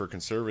issue for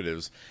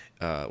conservatives,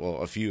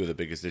 a few of the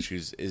biggest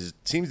issues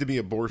seems to be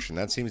abortion.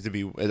 That's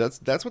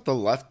what the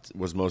left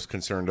was most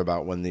concerned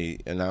about when they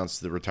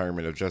announced the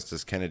retirement of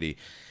Justice Kennedy.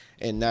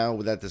 And now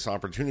that this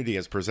opportunity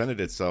has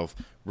presented itself,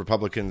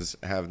 Republicans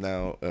have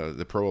now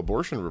the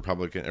pro-abortion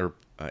Republican or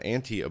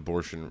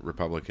anti-abortion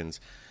Republicans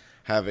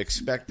have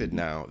expected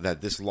now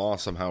that this law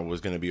somehow was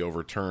going to be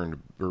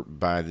overturned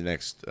by the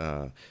next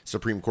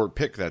Supreme Court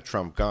pick that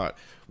Trump got,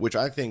 which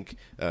I think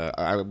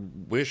I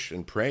wish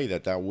and pray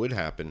that would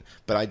happen,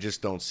 but I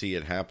just don't see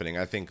it happening.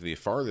 I think the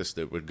farthest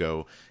it would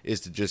go is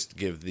to just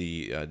give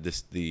the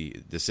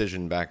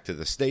decision back to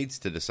the states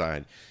to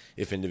decide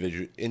if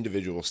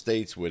individual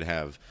states would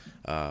have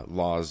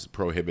laws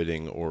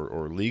prohibiting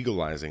or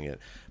legalizing it.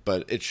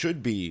 But it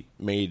should be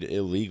made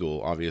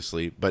illegal,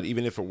 obviously. But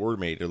even if it were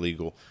made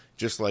illegal,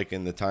 just like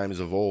in the times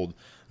of old,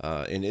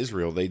 in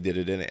Israel, they did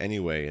it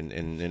anyway. And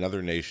in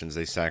other nations,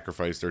 they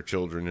sacrificed their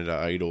children to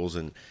idols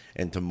and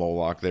to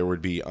Moloch. There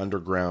would be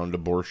underground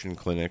abortion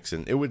clinics,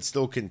 and it would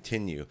still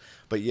continue.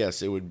 But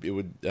yes, it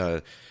would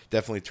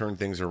definitely turn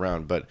things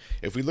around. But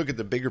if we look at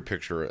the bigger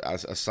picture,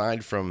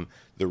 aside from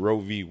the Roe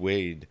v.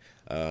 Wade,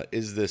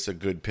 is this a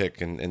good pick?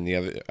 And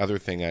the other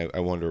thing I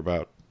wonder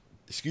about,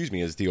 is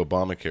the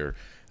Obamacare.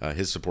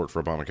 His support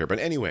for Obamacare. But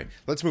anyway,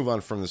 let's move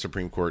on from the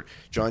Supreme Court.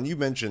 John, you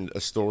mentioned a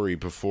story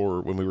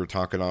before when we were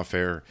talking off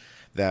air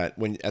that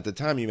when at the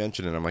time you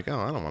mentioned it, I'm like, oh,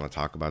 I don't want to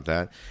talk about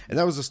that. And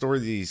that was the story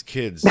of these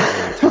kids in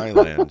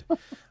Thailand.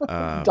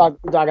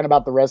 Talking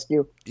about the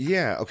rescue?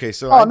 Yeah. Okay.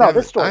 So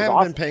this story I haven't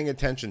awesome. been paying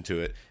attention to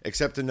it,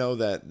 except to know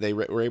that they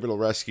were able to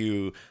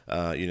rescue,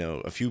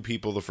 a few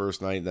people the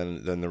first night,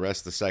 then the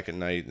rest the second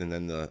night, and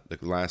then the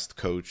last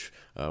coach,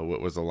 what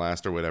was the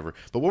last or whatever.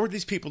 But what were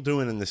these people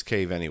doing in this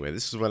cave anyway?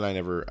 This is what I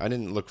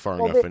didn't look far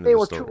enough into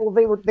the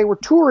story. They were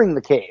touring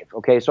the cave.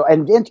 Okay. So,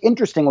 and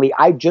interestingly,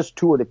 I just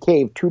toured a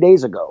cave 2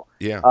 days ago.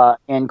 Yeah.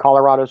 In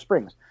Colorado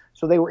Springs.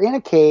 So they were in a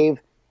cave,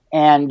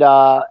 and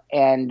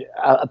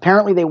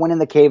apparently they went in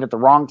the cave at the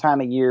wrong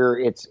time of year.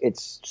 It's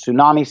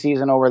tsunami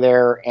season over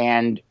there,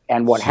 and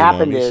what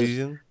happened is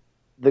season?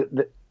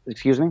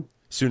 Excuse me?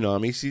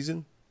 Tsunami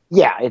season?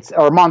 Yeah,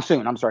 or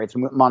monsoon. I'm sorry, it's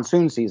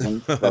monsoon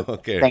season.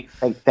 Okay.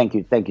 Thank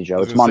you,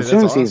 Joe. It's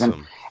monsoon season.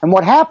 Awesome. And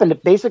what happened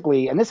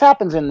basically, and this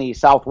happens in the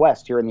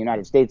Southwest here in the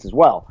United States as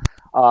well.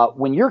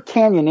 When you're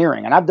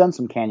canyoneering, and I've done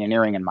some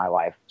canyoneering in my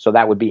life, so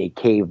that would be a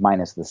cave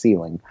minus the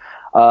ceiling.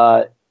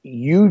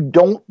 You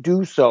don't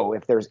do so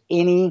if there's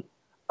any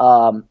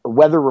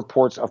weather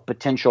reports of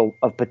potential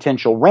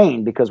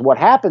rain, because what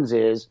happens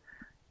is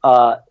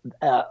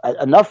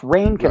enough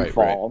rain can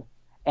fall,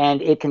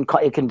 and it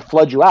can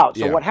flood you out.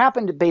 So what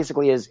happened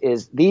basically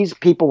is these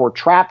people were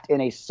trapped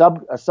in a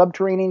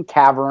subterranean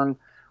cavern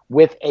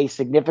with a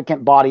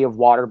significant body of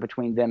water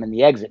between them and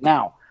the exit.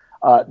 Now,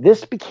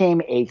 this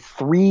became a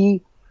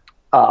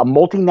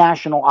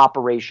multinational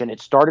operation. It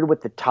started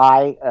with the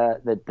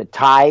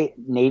Thai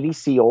Navy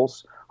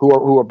SEALs,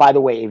 who are, by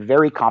the way, a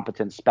very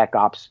competent spec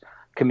ops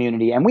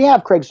community. And we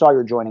have Craig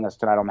Sawyer joining us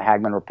tonight on the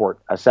Hagman Report,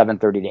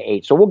 7:30 to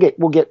 8. So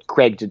we'll get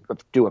Craig to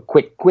do a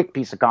quick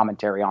piece of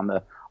commentary on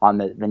the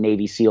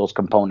Navy SEALs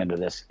component of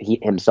this, he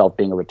himself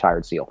being a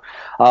retired SEAL.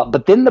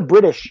 But then the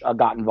British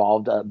got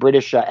involved.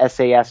 British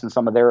SAS and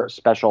some of their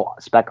special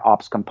spec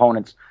ops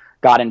components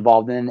got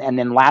involved. And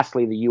then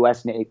lastly, the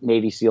U.S.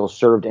 Navy SEALs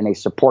served in a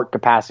support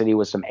capacity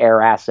with some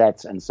air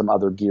assets and some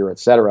other gear, et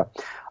cetera.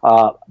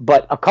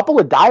 But a couple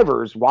of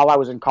divers, while I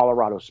was in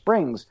Colorado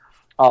Springs,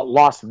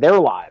 lost their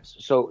lives.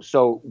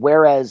 So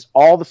whereas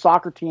all the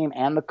soccer team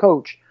and the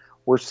coach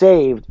were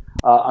saved,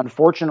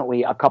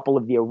 unfortunately, a couple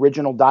of the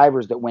original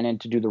divers that went in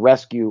to do the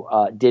rescue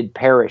did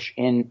perish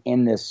in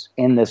this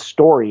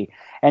story.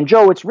 And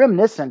Joe, it's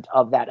reminiscent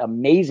of that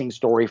amazing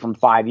story from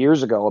 5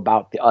 years ago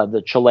about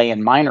the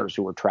Chilean miners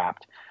who were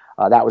trapped.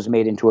 That was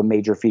made into a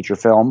major feature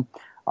film,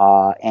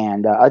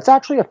 and it's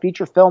actually a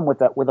feature film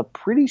with a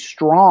pretty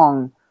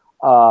strong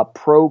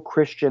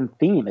pro-Christian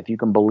theme, if you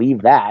can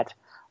believe that.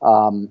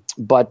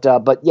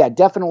 But yeah,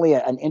 definitely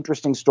an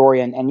interesting story.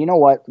 And you know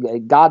what?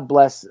 God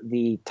bless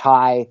the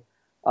Thai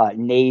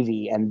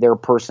Navy and their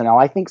personnel.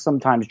 I think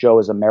sometimes, Joe,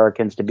 as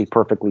Americans, to be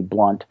perfectly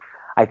blunt,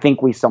 I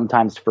think we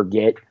sometimes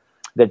forget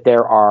that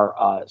there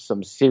are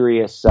some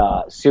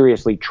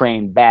seriously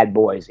trained bad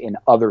boys in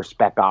other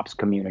spec ops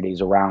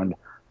communities around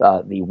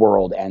the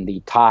world, and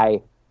the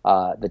Thai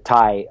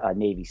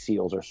Navy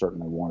SEALs are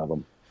certainly one of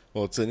them.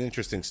 Well, it's an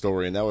interesting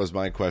story, and that was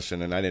my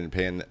question, and I didn't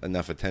pay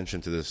enough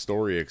attention to this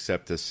story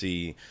except to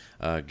see,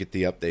 get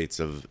the updates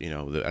of,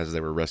 as they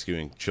were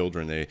rescuing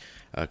children. They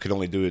could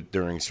only do it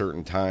during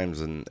certain times,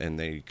 and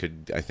they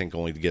could, I think,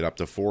 only get up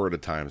to 4 at a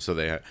time. So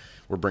they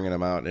were bringing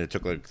them out, and it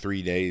took like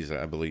 3 days,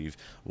 I believe,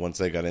 once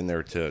they got in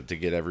there to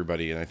get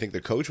everybody. And I think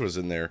the coach was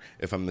in there,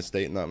 if I'm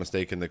not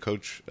mistaken. The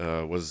coach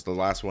was the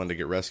last one to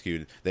get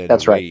rescued. They had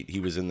That's to right. wait.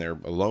 He was in there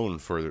alone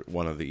for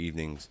one of the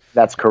evenings.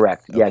 That's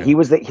correct. Yeah, Okay. he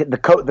was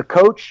the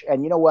coach. Coach,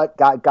 and you know what?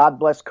 God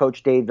bless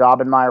Coach Dave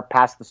Daubenmire.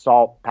 Pass the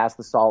salt,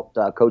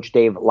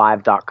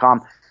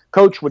 CoachDaveLive.com.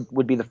 Coach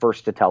would be the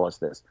first to tell us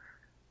this.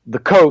 The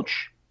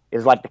coach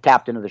is like the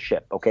captain of the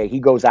ship, okay? He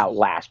goes out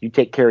last. You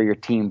take care of your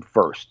team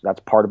first. That's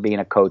part of being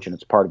a coach, and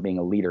it's part of being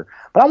a leader.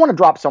 But I want to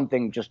drop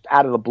something just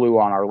out of the blue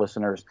on our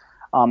listeners.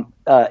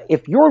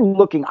 If you're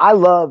looking, I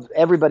love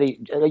everybody,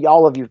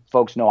 all of you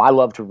folks know I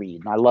love to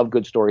read, and I love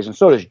good stories, and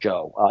so does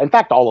Joe. In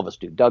fact, all of us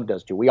do. Doug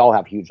does too. We all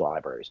have huge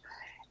libraries.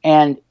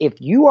 And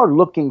if you are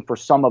looking for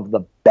some of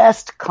the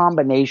best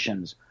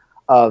combinations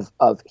of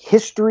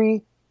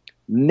history,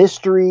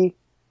 mystery,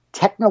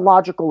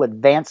 technological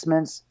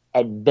advancements,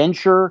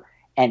 adventure,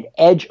 and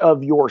edge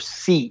of your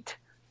seat,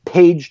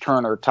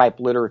 page-turner type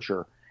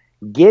literature,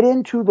 get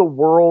into the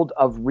world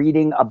of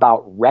reading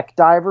about wreck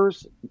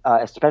divers,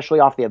 especially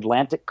off the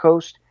Atlantic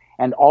coast,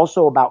 and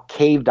also about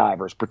cave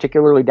divers,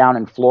 particularly down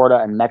in Florida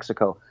and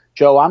Mexico.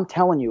 Joe, I'm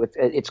telling you,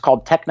 it's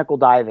called technical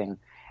diving,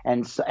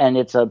 and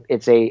it's a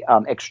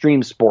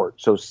extreme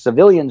sport. So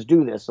civilians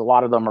do this. A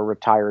lot of them are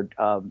retired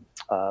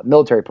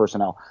military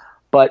personnel.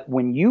 But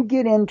when you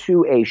get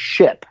into a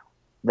ship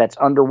that's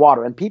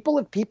underwater, and people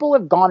have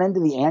gone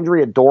into the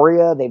Andrea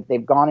Doria,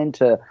 they've gone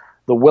into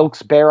the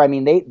Wilkes-Barre. I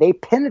mean, they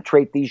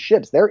penetrate these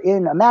ships. They're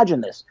in,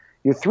 imagine this,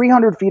 you're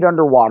 300 feet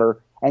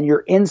underwater, and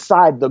you're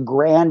inside the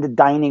grand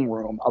dining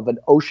room of an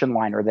ocean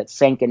liner that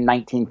sank in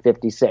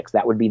 1956.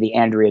 That would be the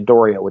Andrea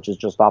Doria, which is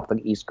just off the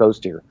East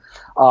Coast here.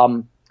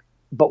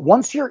 But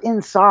once you're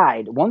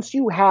inside, once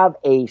you have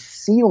a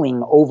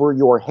ceiling over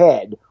your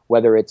head,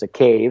 whether it's a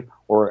cave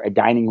or a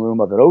dining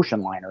room of an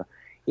ocean liner,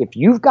 if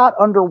you've got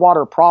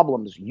underwater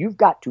problems, you've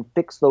got to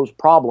fix those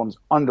problems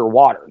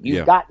underwater.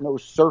 You've got no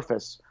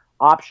surface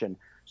option.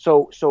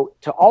 So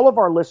to all of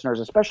our listeners,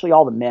 especially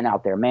all the men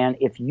out there, man,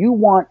 if you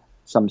want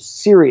some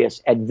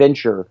serious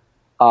adventure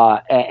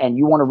and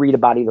you want to read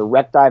about either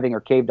wreck diving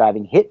or cave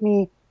diving, hit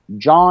me,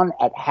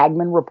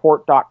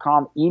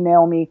 john@hagmanreport.com.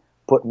 Email me,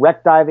 put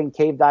wreck diving,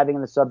 cave diving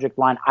in the subject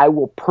line. I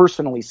will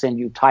personally send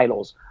you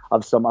titles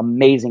of some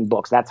amazing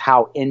books. That's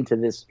how into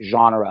this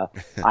genre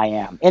I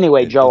am.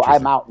 Anyway, Joe,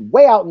 I'm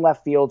way out in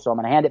left field, so I'm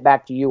going to hand it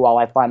back to you while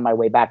I find my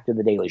way back to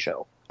the Daily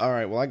Show. All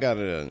right, well, I got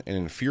an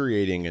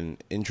infuriating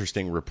and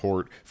interesting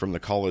report from the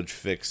College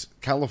Fix.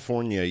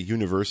 California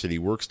University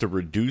works to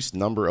reduce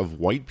number of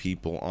white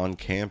people on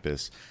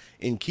campus.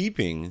 In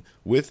keeping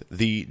with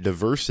the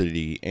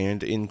diversity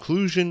and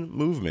inclusion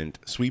movement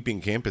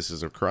sweeping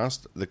campuses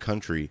across the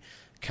country,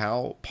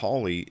 Cal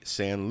Poly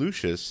San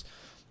Lucius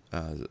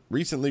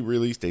recently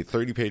released a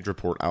 30-page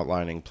report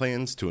outlining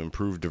plans to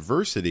improve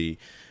diversity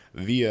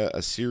via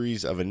a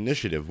series of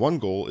initiatives. One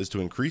goal is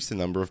to increase the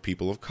number of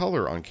people of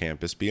color on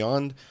campus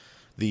beyond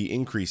the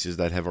increases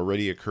that have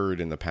already occurred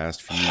in the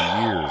past few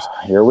years.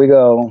 Here we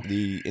go.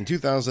 In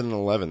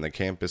 2011, the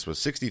campus was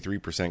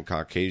 63%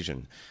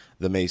 Caucasian.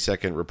 The May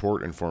 2nd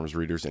report informs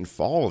readers in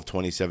fall of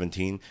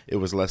 2017, it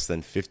was less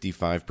than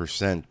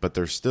 55%, but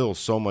there's still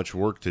so much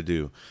work to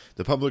do.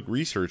 The Public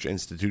Research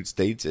Institute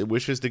states it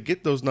wishes to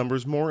get those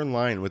numbers more in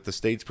line with the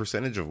state's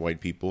percentage of white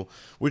people,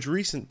 which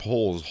recent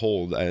polls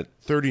hold at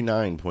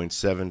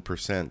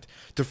 39.7%,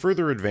 to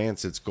further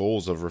advance its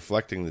goals of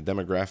reflecting the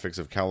demographics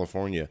of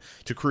California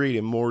to create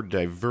a more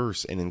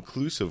diverse and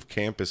inclusive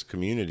campus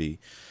community.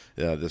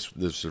 This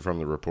is from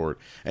the report.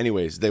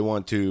 Anyways, they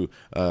want to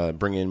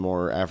bring in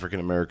more African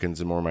Americans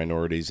and more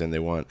minorities, and they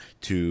want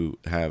to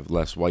have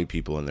less white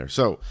people in there.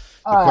 So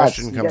the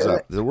question comes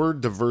up. The word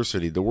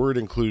diversity, the word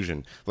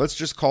inclusion, let's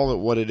just call it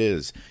what it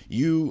is.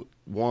 You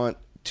want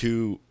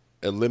to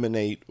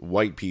eliminate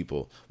white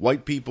people.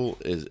 White people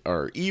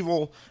are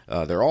evil.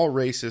 They're all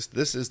racist.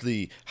 This is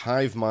the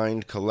hive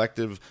mind,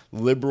 collective,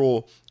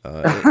 liberal,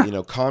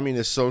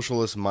 communist,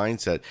 socialist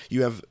mindset.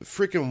 You have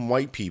freaking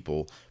white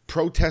people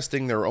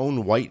protesting their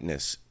own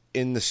whiteness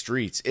in the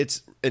streets.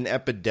 It's an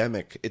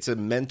epidemic. It's a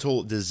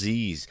mental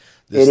disease.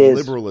 This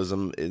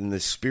liberalism in the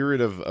spirit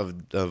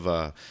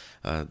of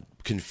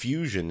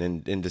confusion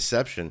and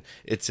deception.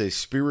 It's a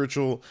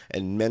spiritual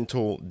and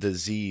mental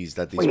disease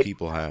that these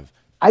people have.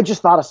 I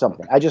just thought of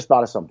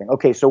something.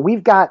 Okay, so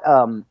we've got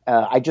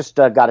I just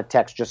got a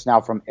text just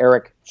now from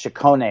Eric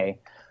Ciccone,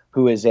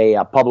 who is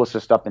a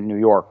publicist up in New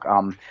York.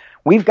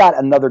 We've got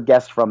another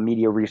guest from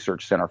Media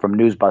Research Center, from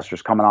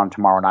Newsbusters, coming on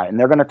tomorrow night, and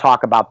they're going to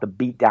talk about the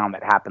beatdown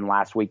that happened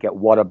last week at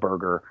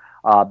Whataburger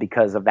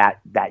because of that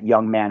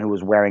young man who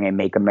was wearing a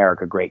Make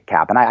America Great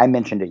cap. And I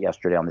mentioned it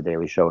yesterday on the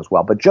Daily Show as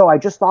well. But, Joe, I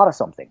just thought of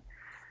something.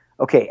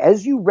 Okay,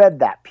 as you read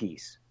that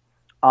piece,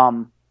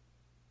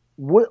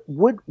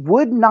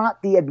 would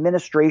not the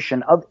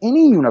administration of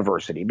any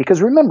university,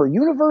 because remember,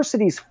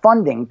 universities'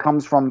 funding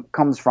comes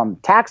from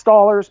tax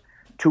dollars,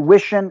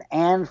 tuition,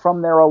 and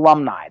from their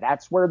alumni.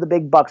 That's where the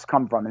big bucks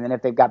come from. And then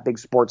if they've got big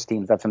sports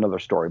teams, that's another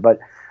story. But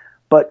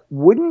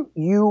wouldn't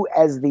you,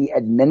 as the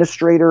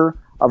administrator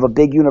of a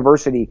big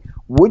university,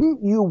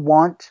 wouldn't you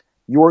want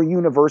your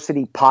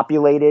university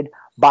populated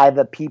by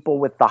the people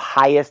with the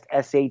highest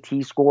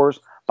SAT scores,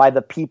 by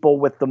the people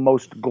with the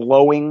most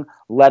glowing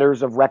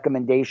letters of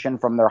recommendation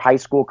from their high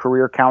school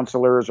career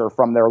counselors or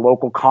from their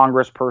local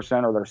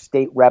congressperson or their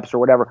state reps or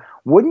whatever.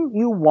 Wouldn't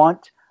you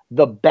want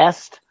the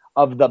best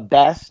of the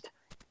best,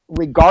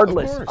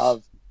 regardless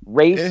of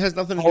race? It has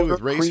nothing to do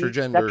with race creed, or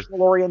gender.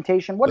 Sexual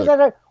orientation.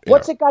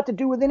 What's it got to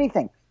do with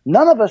anything?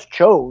 None of us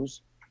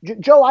chose.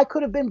 Joe, I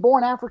could have been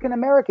born African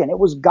American. It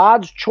was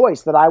God's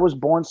choice that I was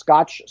born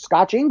Scotch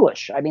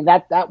English. I mean,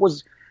 that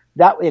was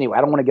that. Anyway,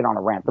 I don't want to get on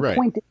a rant. The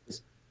point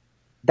is,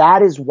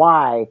 that is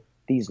why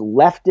these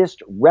leftist,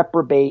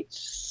 reprobate,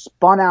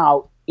 spun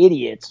out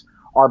idiots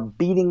are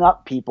beating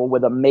up people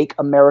with a "Make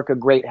America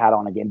Great" hat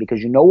on again.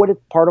 Because you know what?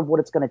 Part of what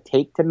it's going to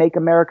take to make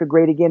America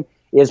great again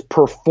is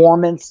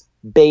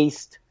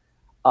performance-based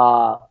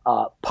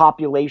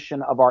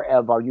population of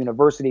our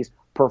universities,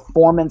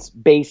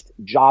 performance-based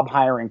job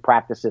hiring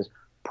practices,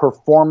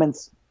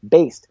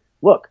 performance-based.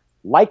 Look,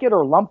 like it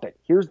or lump it,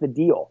 here's the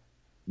deal.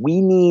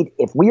 We need,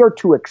 if we are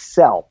to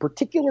excel,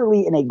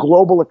 particularly in a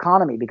global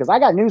economy, because I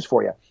got news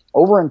for you.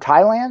 Over in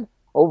Thailand,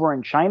 over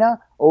in China,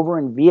 over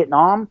in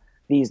Vietnam,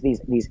 these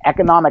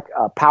economic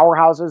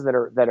powerhouses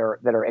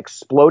that are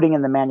exploding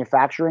in the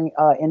manufacturing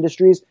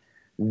industries,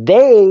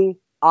 they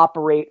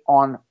operate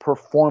on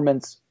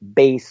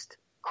performance-based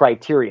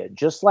criteria,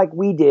 just like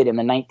we did in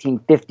the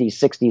 1950s,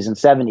 60s, and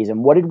 70s.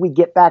 And what did we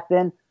get back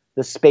then?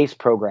 The space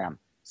program,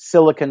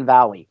 Silicon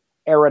Valley,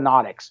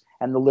 aeronautics,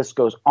 and the list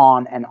goes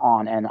on and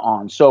on and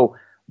on. So,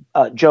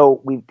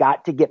 Joe, we've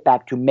got to get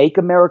back to make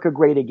America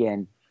great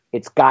again.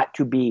 It's got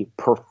to be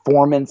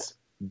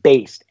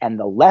performance-based. And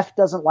the left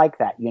doesn't like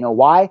that. You know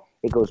why?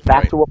 It goes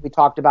back to what we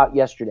talked about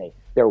yesterday.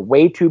 They're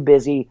way too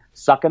busy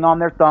sucking on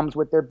their thumbs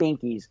with their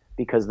binkies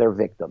because they're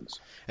victims.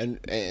 And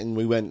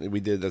we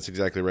did. That's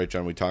exactly right,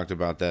 John. We talked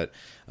about that,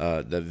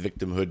 the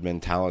victimhood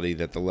mentality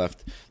that the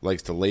left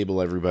likes to label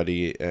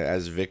everybody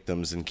as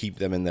victims and keep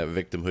them in that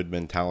victimhood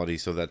mentality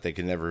so that they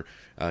can never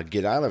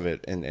get out of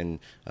it and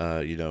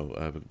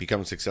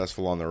become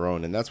successful on their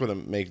own. And that's what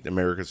made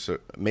America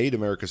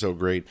so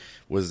great,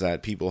 was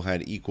that people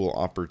had equal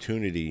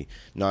opportunity,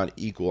 not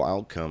equal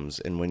outcomes.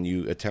 And when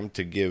you attempt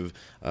to give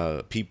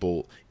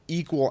people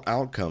equal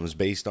outcomes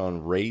based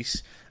on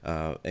race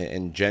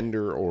and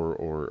gender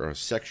or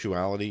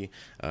sexuality,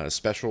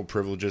 special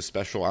privileges,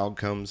 special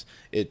outcomes,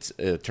 it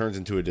turns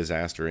into a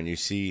disaster. And you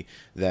see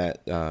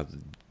that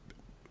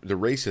the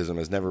racism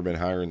has never been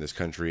higher in this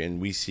country, and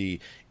we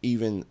see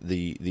even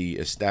the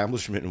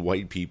establishment and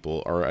white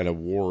people are at a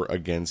war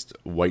against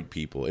white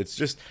people. It's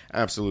just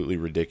absolutely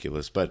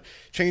ridiculous. But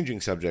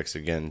changing subjects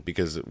again,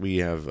 because we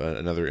have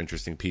another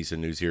interesting piece of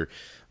news here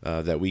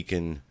that we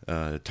can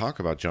talk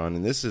about, John.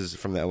 And this is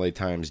from the LA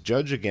Times.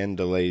 Judge again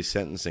delays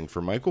sentencing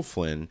for Michael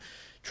Flynn,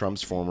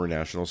 Trump's former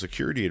national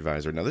security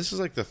advisor. Now, this is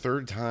like the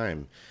third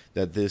time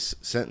that this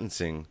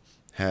sentencing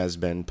has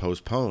been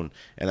postponed,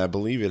 and I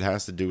believe it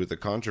has to do with the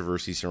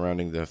controversy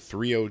surrounding the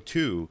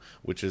 302,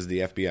 which is the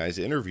FBI's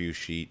interview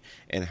sheet,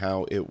 and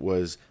how it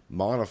was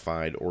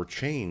modified or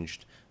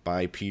changed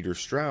by Peter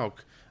Strzok,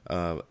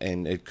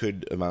 and it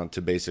could amount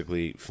to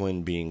basically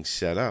Flynn being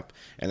set up.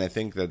 And I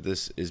think that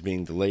this is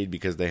being delayed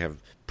because they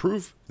have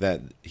proof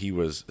that he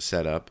was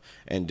set up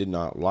and did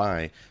not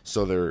lie,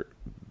 so they're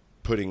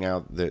putting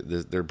out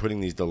they're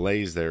putting these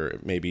delays there,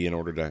 maybe in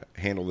order to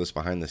handle this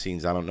behind the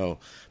scenes. I don't know.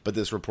 But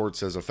this report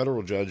says a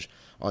federal judge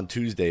on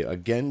Tuesday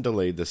again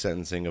delayed the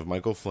sentencing of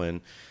Michael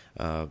Flynn,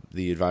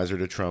 the advisor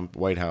to Trump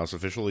White House,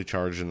 officially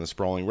charged in the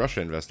sprawling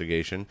Russia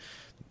investigation.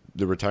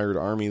 The retired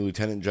Army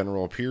Lieutenant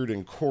General appeared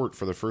in court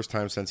for the first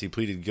time since he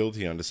pleaded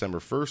guilty on December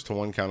 1st to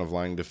one count of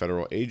lying to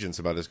federal agents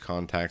about his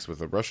contacts with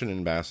the Russian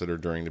ambassador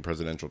during the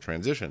presidential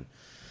transition.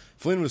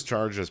 Flynn was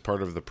charged as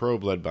part of the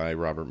probe led by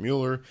Robert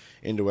Mueller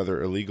into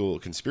whether illegal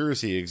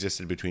conspiracy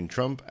existed between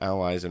Trump,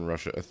 allies, and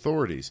Russia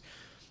authorities.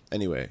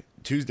 Anyway,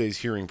 Tuesday's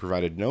hearing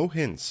provided no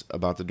hints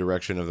about the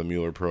direction of the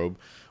Mueller probe,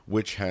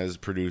 which has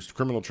produced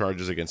criminal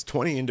charges against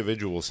 20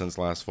 individuals since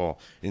last fall.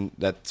 And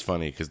that's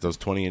funny, because those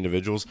 20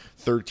 individuals,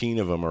 13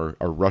 of them are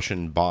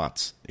Russian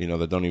bots,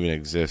 that don't even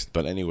exist.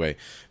 But anyway,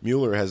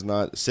 Mueller has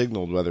not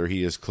signaled whether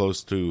he is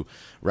close to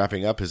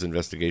wrapping up his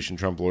investigation,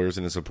 Trump lawyers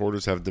and his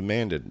supporters have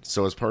demanded.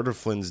 So as part of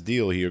Flynn's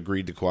deal, he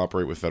agreed to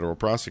cooperate with federal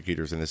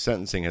prosecutors, and his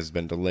sentencing has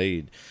been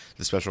delayed.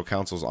 The special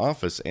counsel's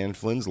office and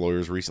Flynn's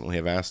lawyers recently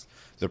have asked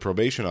the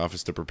probation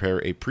office to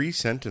prepare a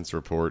pre-sentence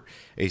report,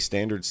 a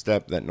standard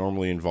step that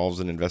normally involves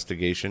an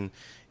investigation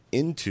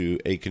into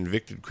a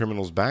convicted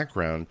criminal's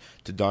background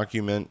to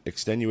document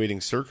extenuating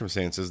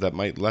circumstances that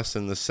might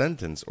lessen the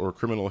sentence or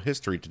criminal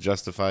history to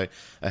justify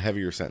a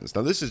heavier sentence.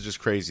 Now, this is just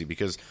crazy,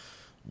 because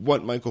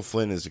what Michael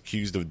Flynn is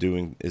accused of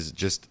doing is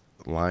just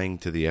lying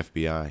to the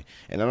FBI.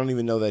 And I don't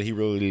even know that he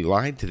really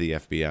lied to the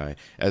FBI,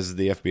 as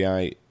the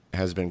FBI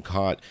has been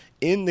caught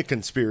in the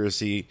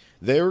conspiracy,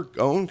 their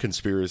own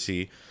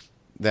conspiracy,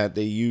 that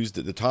they used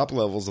at the top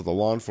levels of the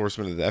law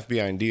enforcement of the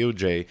FBI and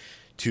DOJ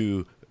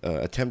to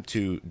attempt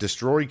to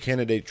destroy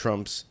candidate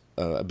Trump's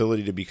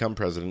ability to become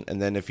president, and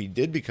then if he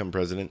did become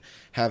president,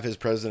 have his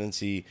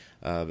presidency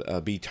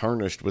be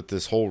tarnished with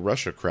this whole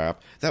Russia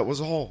crap. That was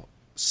all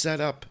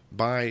set up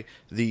by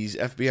these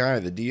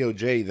FBI, the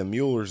DOJ, the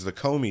Muellers, the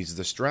Comeys,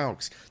 the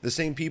Strauchs, the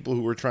same people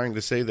who were trying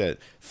to say that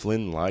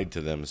Flynn lied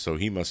to them, so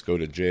he must go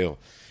to jail.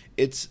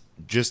 It's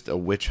just a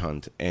witch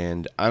hunt,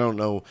 and I don't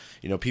know,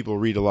 people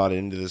read a lot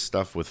into this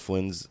stuff with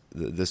Flynn's,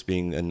 this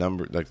being a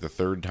number, like the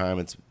third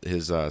time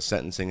his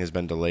sentencing has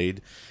been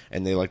delayed,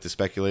 and they like to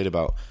speculate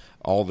about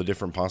all the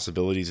different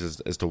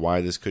possibilities as to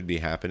why this could be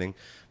happening,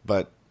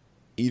 but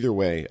either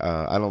way,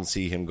 I don't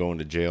see him going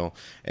to jail,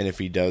 and if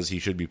he does, he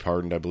should be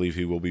pardoned. I believe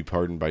he will be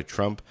pardoned by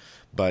Trump,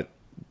 but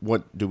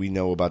what do we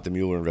know about the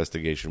Mueller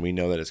investigation? We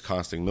know that it's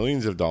costing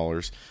millions of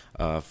dollars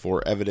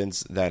for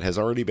evidence that has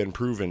already been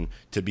proven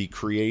to be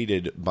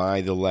created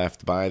by the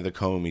left, by the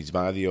Comeys,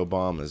 by the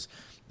Obamas.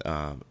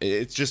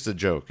 It's just a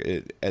joke,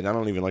 and I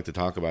don't even like to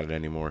talk about it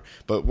anymore.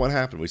 But what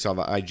happened? We saw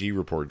the IG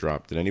report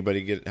drop. Did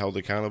anybody get held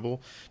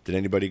accountable? Did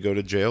anybody go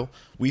to jail?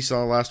 We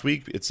saw last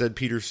week it said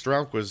Peter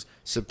Strzok was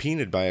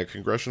subpoenaed by a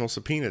congressional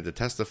subpoena to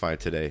testify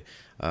today.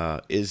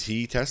 Is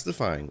he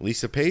testifying?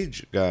 Lisa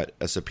Page got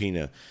a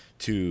subpoena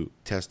to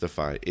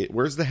testify.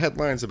 Where's the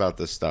headlines about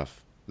this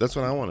stuff? That's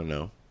what I want to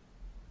know.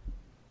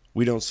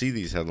 We don't see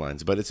these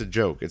headlines, but it's a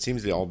joke. It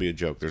seems to all be a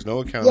joke. There's no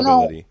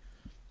accountability.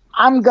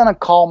 I'm going to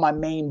call my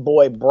main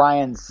boy,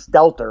 Brian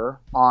Stelter,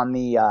 on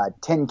the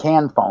tin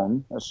can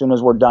phone as soon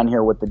as we're done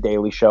here with the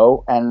Daily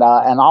Show. And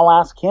I'll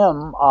ask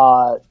him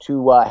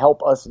to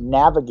help us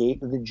navigate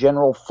the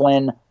General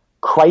Flynn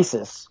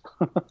crisis.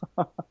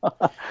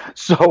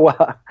 So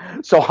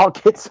I'll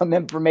get some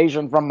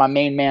information from my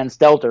main man,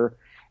 Stelter,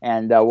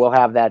 and we'll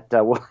have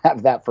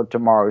that for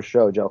tomorrow's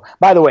show, Joe.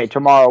 By the way,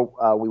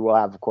 tomorrow we will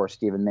have, of course,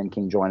 Stephen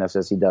Minking join us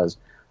as he does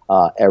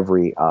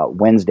every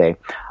Wednesday.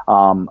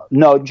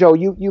 No, Joe,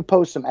 you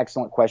posed some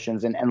excellent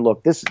questions, and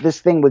look,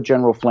 this thing with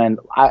General Flynn,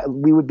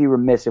 we would be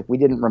remiss if we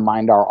didn't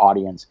remind our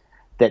audience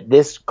that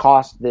this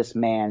cost this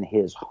man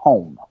his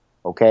home.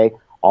 Okay,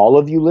 all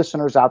of you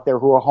listeners out there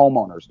who are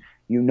homeowners,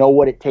 you know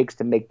what it takes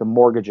to make the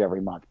mortgage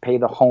every month, pay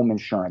the home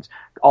insurance,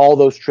 all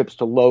those trips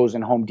to Lowe's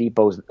and Home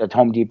Depot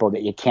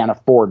that you can't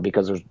afford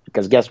because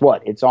guess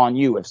what? It's on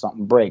you if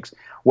something breaks.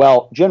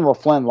 Well, General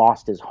Flynn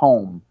lost his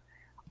home.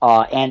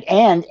 And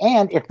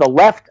if the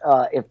left,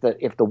 if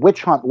the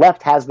witch hunt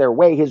left has their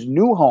way, his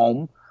new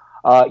home,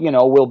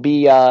 will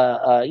be,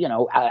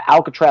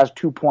 Alcatraz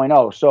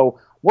 2.0. So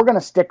we're going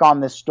to stick on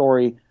this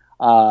story,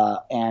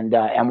 and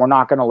we're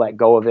not going to let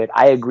go of it.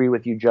 I agree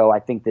with you, Joe.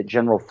 I think that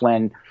General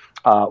Flynn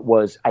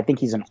I think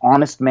he's an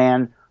honest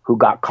man who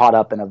got caught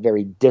up in a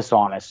very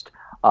dishonest,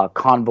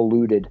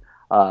 convoluted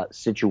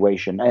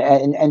situation.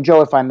 And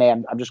Joe, if I may,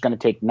 I'm just going to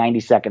take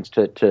 90 seconds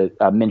to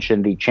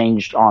mention the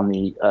change on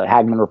the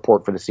Hagman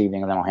report for this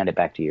evening, and then I'll hand it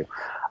back to you.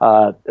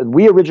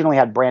 We originally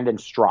had Brandon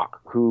Strzok,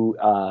 who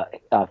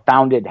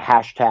founded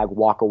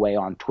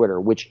 #WalkAway on Twitter,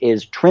 which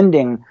is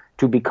trending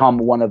to become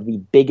one of the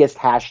biggest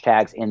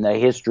hashtags in the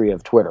history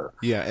of Twitter.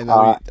 Yeah, and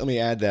let me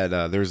add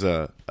that there's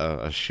a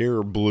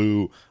Share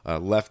Blue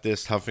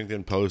leftist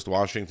Huffington Post,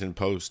 Washington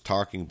Post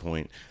talking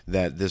point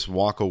that this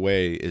walk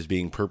away is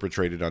being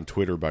perpetrated on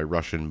Twitter by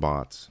Russian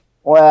bots.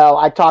 Well,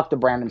 I talked to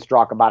Brandon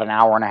Strzok about an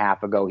hour and a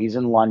half ago. He's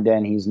in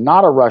London. He's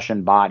not a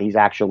Russian bot. He's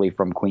actually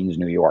from Queens,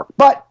 New York.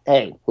 But,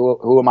 hey,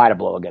 who am I to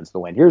blow against the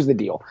wind? Here's the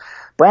deal.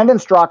 Brandon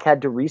Strzok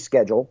had to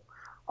reschedule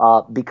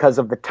because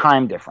of the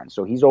time difference.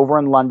 So he's over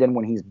in London.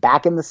 When he's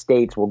back in the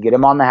States, we'll get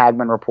him on the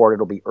Hagman Report.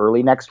 It'll be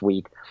early next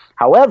week.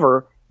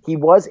 However, he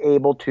was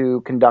able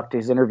to conduct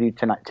his interview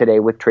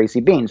today with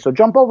Tracy Beanz. So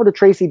jump over to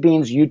Tracy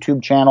Beanz'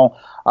 YouTube channel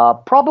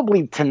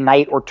probably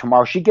tonight or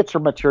tomorrow. She gets her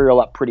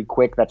material up pretty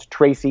quick. That's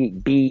Tracy,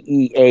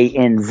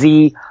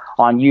 Beanz,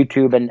 on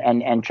YouTube.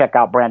 And check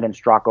out Brandon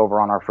Strzok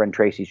over on our friend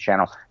Tracy's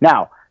channel.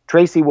 Now,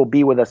 Tracy will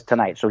be with us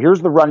tonight. So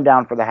here's the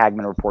rundown for the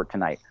Hagman Report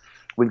tonight.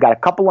 We've got a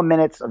couple of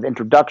minutes of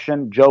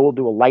introduction. Joe will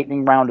do a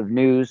lightning round of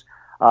news.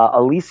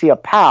 Alicia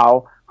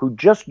Powell, who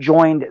just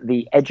joined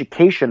the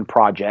Education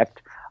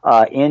Project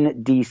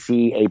in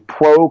D.C., a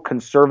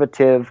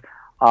pro-conservative,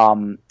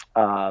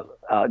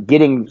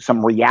 getting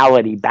some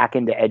reality back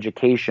into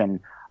education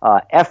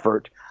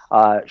effort.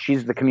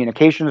 She's the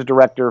communications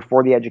director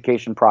for the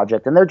Education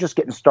Project, and they're just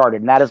getting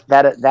started. And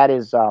that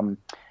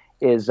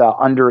is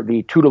under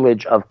the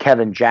tutelage of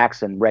Kevin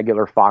Jackson,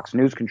 regular Fox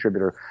News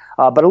contributor.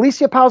 But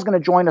Alicia Powell is going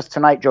to join us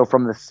tonight, Joe,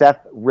 from the Seth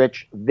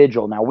Rich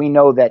Vigil. Now, we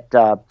know that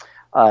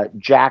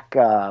Jack,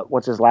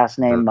 what's his last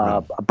name?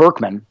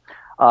 Berkman,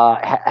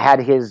 had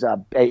his,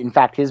 in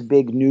fact, his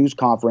big news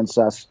conference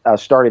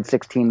started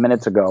 16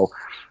 minutes ago.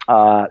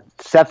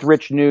 Seth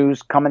Rich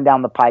News coming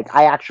down the pike.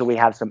 I actually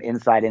have some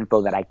inside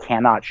info that I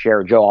cannot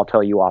share. Joe, I'll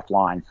tell you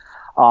offline.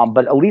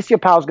 But Alicia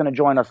Powell is going to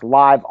join us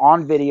live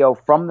on video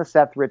from the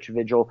Seth Rich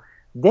Vigil.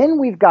 Then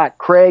we've got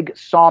Craig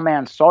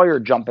Sawman Sawyer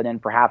jumping in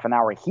for half an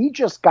hour. He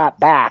just got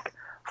back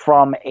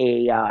from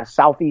a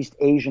Southeast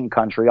Asian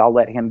country. I'll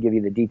let him give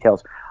you the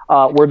details,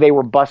 where they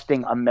were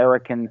busting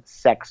American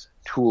sex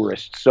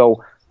tourists.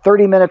 So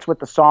 30 minutes with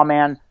the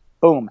Sawman.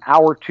 Boom.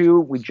 Hour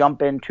 2, we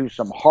jump into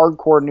some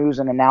hardcore news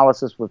and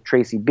analysis with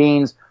Tracy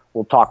Beanz.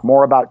 We'll talk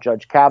more about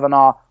Judge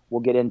Kavanaugh.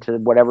 we'll get into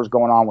whatever's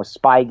going on with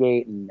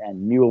Spygate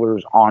and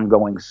Mueller's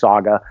ongoing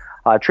saga.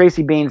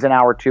 Tracy Beans in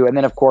hour 2. And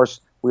then, of course,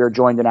 we are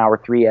joined in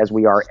hour 3, as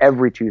we are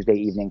every Tuesday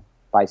evening,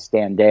 by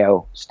Stan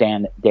Deo,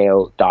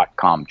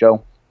 standeo.com.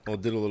 Joe? Well,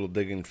 did a little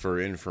digging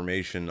for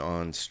information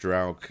on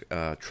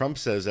Strzok. Trump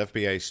says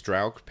FBI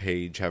Strzok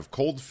page have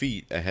cold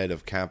feet ahead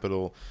of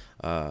Capitol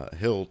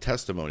Hill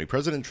testimony.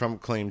 President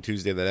Trump claimed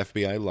Tuesday that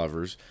FBI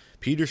lovers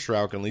Peter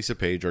Strzok and Lisa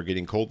Page are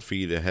getting cold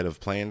feet ahead of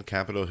planned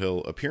Capitol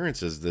Hill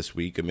appearances this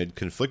week amid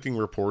conflicting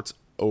reports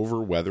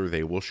over whether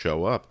they will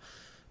show up.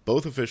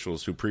 Both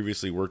officials who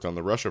previously worked on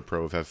the Russia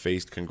probe have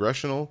faced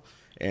congressional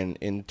and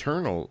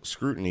internal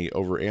scrutiny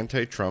over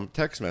anti-Trump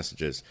text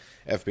messages.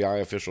 FBI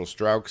official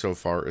Strzok so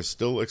far is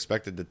still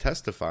expected to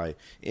testify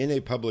in a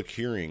public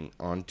hearing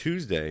on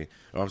Thursday.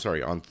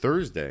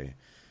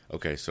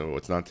 Okay, so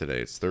it's not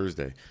today, it's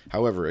Thursday.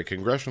 However, a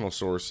congressional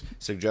source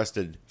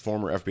suggested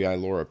former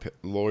FBI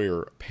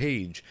lawyer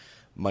Page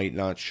might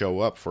not show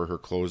up for her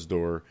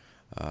closed-door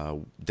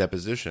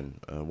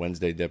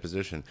Wednesday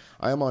deposition.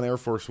 I am on Air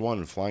Force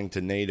One flying to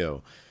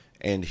NATO,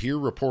 and hear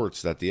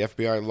reports that the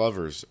FBI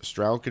lovers,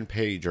 Strzok and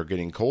Page, are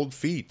getting cold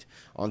feet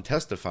on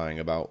testifying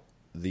about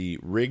the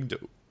rigged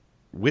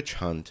witch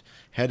hunt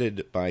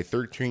headed by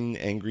 13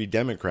 angry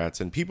Democrats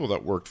and people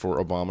that worked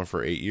for Obama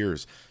for 8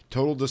 years.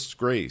 Total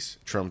disgrace,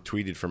 Trump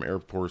tweeted from Air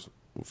Force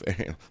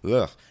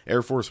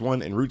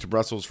One en route to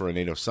Brussels for a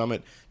NATO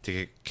summit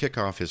to kick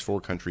off his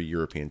 4-country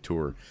European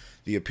tour.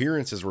 The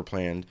appearances were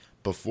planned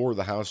before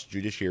the House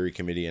Judiciary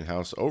Committee and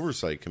House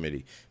Oversight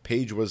Committee.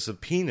 Page was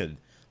subpoenaed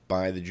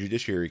by the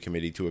Judiciary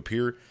Committee to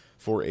appear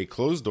for a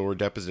closed-door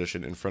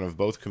deposition in front of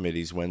both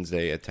committees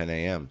Wednesday at 10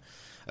 a.m.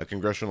 A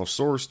congressional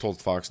source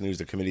told Fox News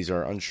the committees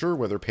are unsure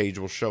whether Page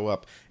will show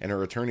up, and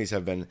her attorneys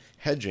have been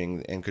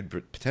hedging and could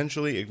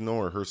potentially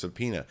ignore her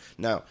subpoena.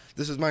 Now,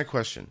 this is my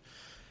question.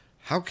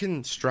 How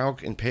can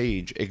Strzok and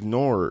Page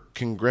ignore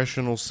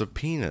congressional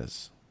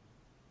subpoenas?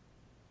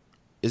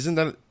 Isn't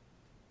that...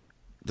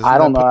 I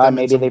don't know.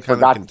 Maybe they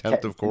forgot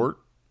contempt of court?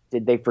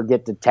 Did they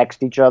forget to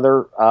text each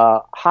other?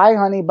 Hi,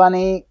 honey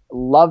bunny.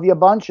 Love you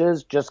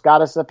bunches. Just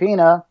got a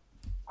subpoena.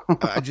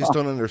 I just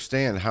don't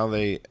understand how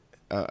they...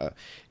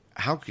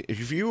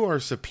 if you are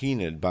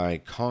subpoenaed by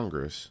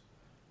Congress,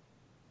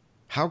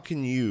 how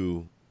can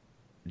you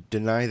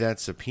deny that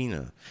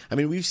subpoena? I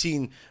mean, we've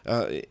seen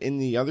in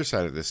the other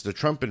side of this, the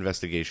Trump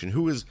investigation,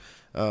 who was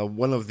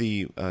one of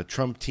the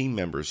Trump team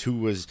members who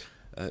was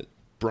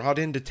brought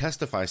in to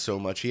testify so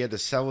much he had to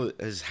sell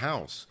his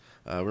house.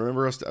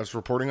 Remember us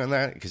reporting on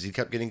that? Because he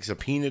kept getting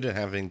subpoenaed and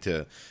having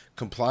to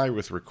comply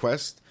with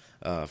requests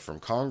from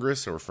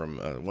Congress or from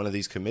one of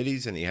these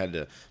committees, and he had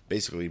to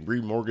basically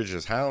remortgage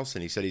his house,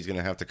 and he said he's going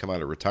to have to come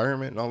out of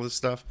retirement and all this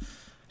stuff.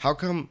 How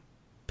come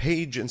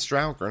Page and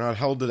Strzok are not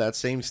held to that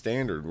same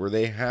standard where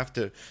they have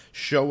to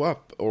show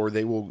up or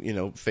they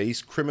will,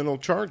 face criminal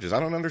charges?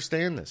 I don't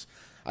understand this.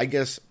 I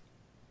guess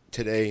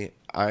today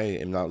I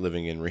am not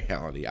living in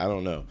reality. I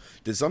don't know.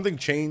 Did something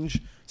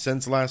change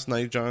since last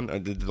night, John?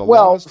 Did the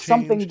laws change?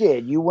 Something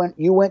did. You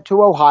went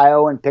to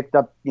Ohio and picked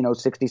up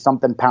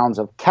 60-something pounds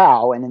of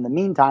cow, and in the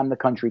meantime, the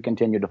country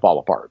continued to fall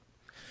apart.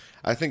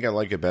 I think I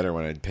like it better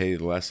when I pay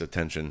less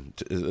attention,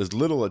 as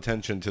little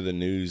attention to the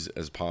news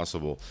as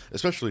possible,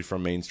 especially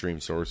from mainstream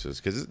sources.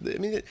 Because,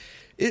 it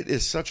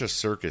is such a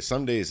circus.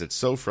 Some days it's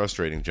so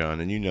frustrating,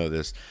 John, and you know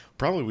this.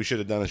 Probably we should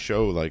have done a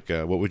show like,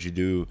 what would you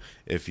do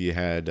if you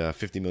had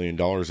 $50 million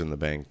in the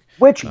bank?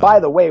 Which,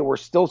 by the way, we're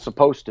still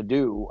supposed to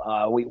do.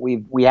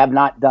 We have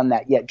not done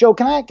that yet. Joe,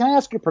 can I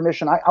ask your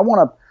permission? I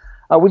want to.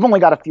 We've only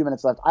got a few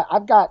minutes left.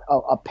 I've got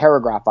a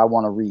paragraph I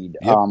want to read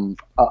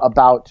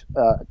about,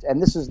 and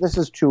this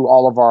is to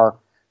all of our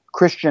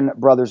Christian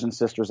brothers and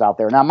sisters out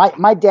there. Now,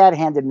 my dad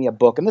handed me a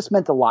book, and this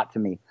meant a lot to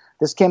me.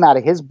 This came out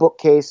of his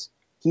bookcase.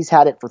 He's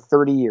had it for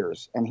 30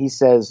 years, and he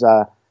says,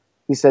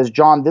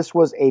 John, this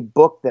was a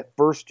book that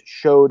first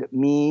showed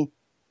me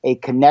a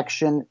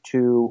connection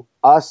to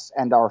us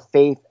and our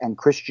faith and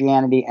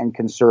Christianity and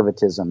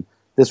conservatism.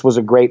 This was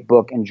a great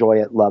book.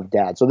 Enjoy it. Love,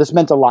 Dad. So this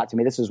meant a lot to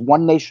me. This is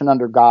One Nation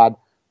Under God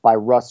by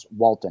Russ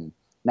Walton.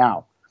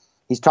 Now,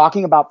 he's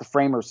talking about the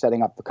framers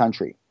setting up the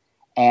country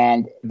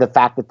and the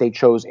fact that they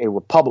chose a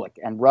republic.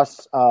 And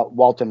Russ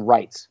Walton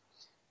writes,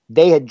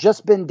 they had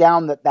just been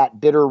down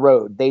that bitter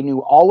road. They knew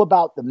all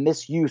about the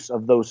misuse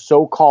of those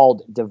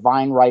so-called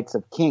divine rights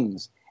of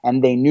kings,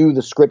 and they knew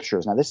the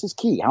scriptures. Now, this is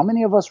key. How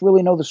many of us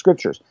really know the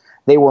scriptures?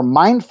 They were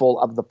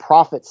mindful of the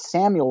prophet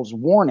Samuel's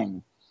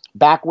warning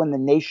back when the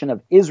nation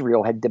of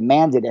Israel had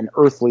demanded an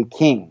earthly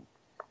king.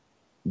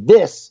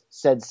 This,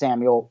 said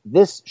Samuel,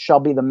 this shall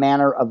be the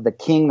manner of the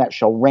king that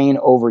shall reign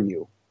over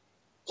you.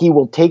 He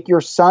will take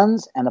your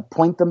sons and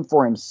appoint them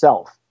for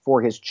himself,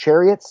 for his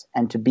chariots,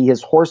 and to be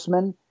his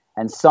horsemen,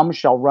 and some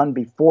shall run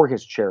before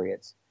his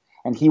chariots.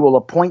 And he will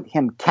appoint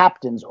him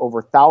captains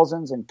over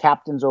thousands and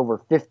captains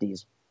over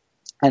 50s,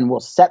 and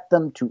will set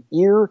them to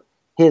ear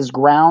his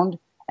ground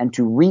and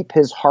to reap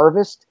his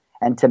harvest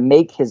and to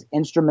make his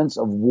instruments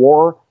of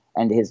war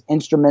and his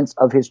instruments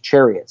of his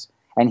chariots.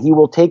 And he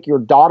will take your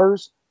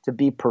daughters to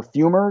be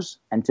perfumers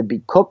and to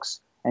be cooks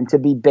and to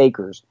be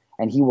bakers.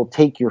 and he will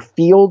take your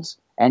fields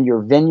and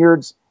your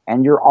vineyards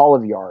and your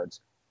olive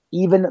yards,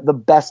 even the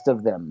best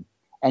of them,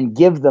 and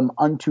give them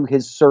unto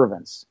his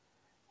servants.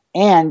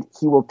 And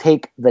he will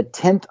take the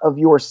tenth of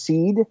your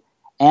seed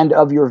and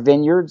of your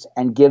vineyards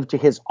and give to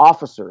his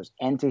officers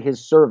and to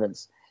his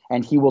servants.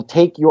 And he will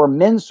take your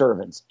men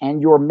servants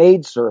and your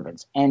maid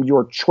servants and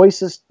your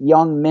choicest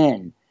young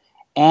men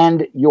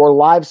and your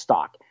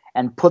livestock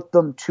and put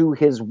them to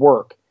his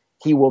work.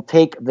 He will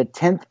take the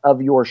tenth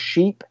of your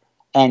sheep,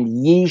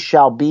 and ye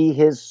shall be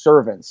his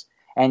servants.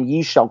 And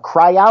ye shall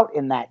cry out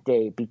in that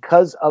day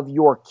because of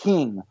your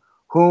king,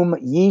 whom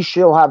ye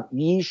shall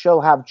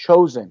have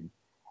chosen,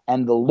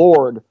 and the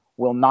Lord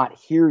will not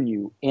hear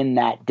you in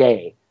that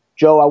day.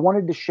 Joe, I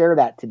wanted to share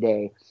that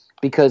today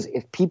because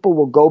if people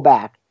will go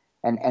back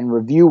and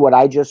review what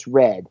I just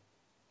read,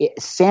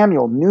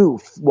 Samuel knew,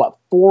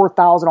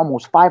 4,000,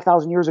 almost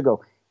 5,000 years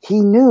ago, he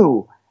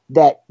knew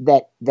that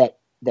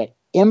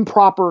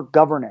improper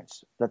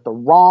governance, that the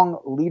wrong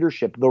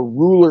leadership, the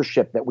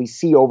rulership that we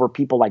see over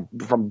people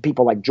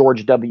like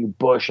George W.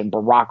 Bush and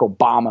Barack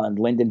Obama and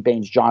Lyndon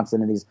Baines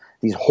Johnson and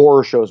these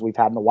horror shows we've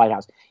had in the White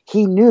House,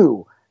 he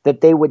knew that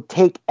they would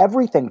take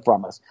everything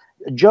from us.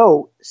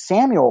 Joe,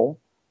 Samuel,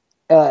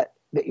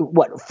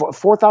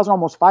 4,000,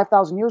 almost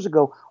 5,000 years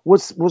ago,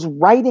 was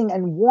writing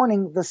and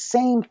warning the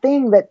same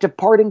thing that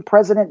departing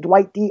President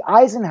Dwight D.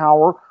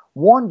 Eisenhower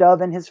warned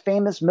of in his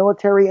famous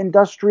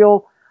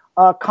military-industrial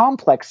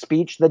complex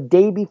speech the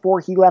day before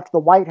he left the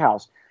White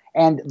House.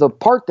 And the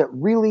part that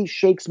really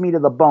shakes me to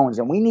the bones,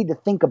 and we need to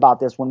think about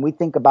this when we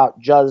think about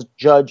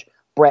Judge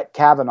Brett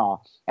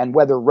Kavanaugh and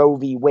whether Roe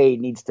v. Wade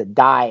needs to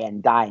die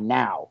and die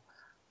now.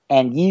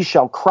 And ye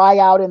shall cry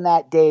out in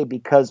that day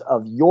because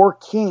of your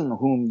king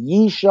whom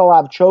ye shall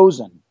have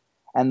chosen,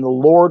 and the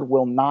Lord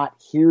will not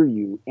hear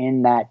you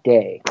in that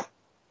day.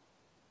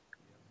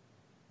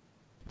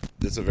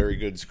 That's a very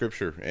good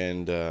scripture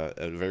and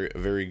a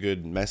very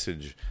good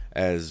message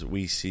as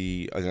we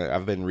see.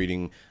 I've been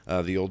reading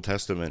the Old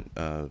Testament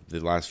the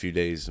last few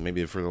days,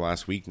 maybe for the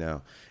last week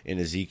now, in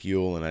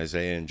Ezekiel and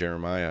Isaiah and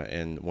Jeremiah,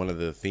 and one of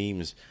the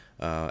themes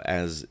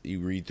as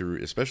you read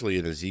through, especially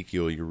in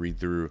Ezekiel, you read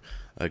through,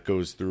 it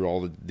goes through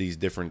all these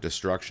different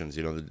destructions,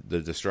 the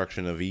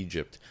destruction of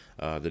Egypt,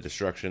 the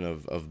destruction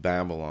of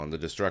Babylon, the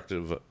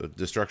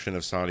destruction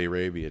of Saudi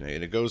Arabia, and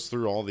it goes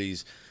through all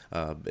these,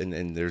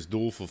 and there's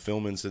dual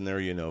fulfillments in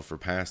there, for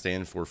past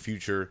and for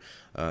future,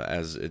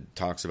 as it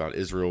talks about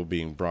Israel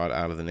being brought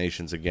out of the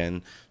nations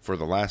again for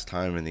the last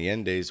time in the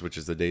end days, which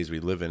is the days we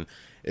live in.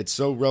 It's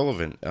so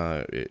relevant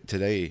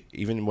today,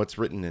 even what's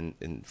written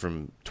in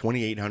from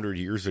 2,800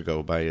 years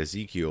ago by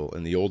Ezekiel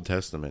in the Old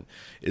Testament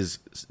is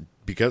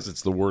because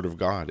it's the Word of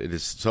God. It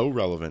is so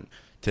relevant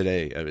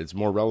today. It's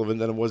more relevant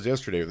than it was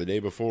yesterday or the day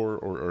before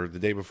or the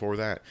day before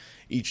that.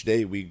 Each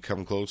day we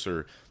come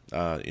closer,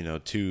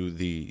 to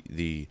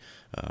the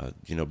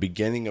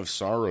beginning of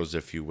sorrows,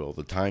 if you will,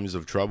 the times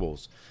of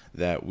troubles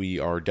that we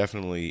are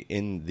definitely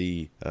in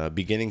the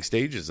beginning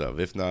stages of,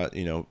 if not,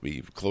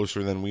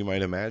 closer than we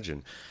might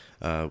imagine.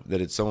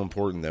 That it's so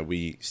important that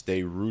we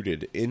stay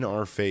rooted in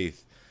our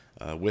faith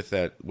with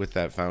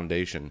that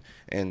foundation.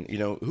 And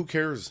who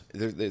cares?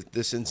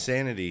 This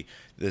insanity,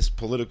 this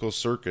political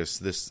circus,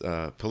 this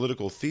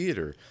political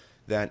theater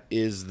that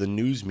is the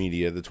news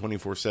media, the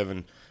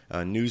 24/7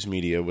 news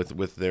media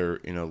with their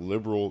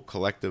liberal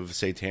collective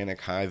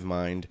satanic hive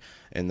mind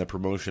and the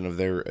promotion of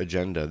their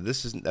agenda.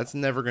 That's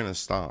never going to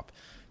stop.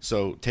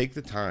 So take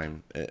the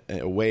time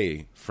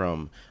away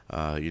from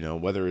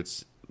whether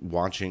it's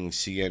watching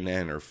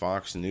CNN or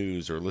Fox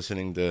News or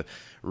listening to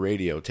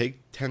radio.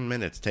 Take 10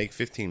 minutes, take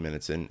 15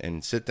 minutes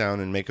and sit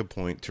down and make a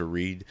point to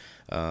read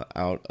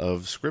out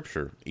of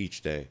Scripture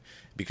each day,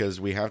 because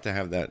we have to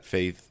have that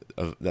faith,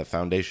 that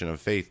foundation of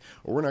faith,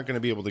 or we're not going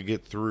to be able to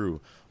get through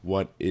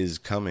what is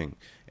coming.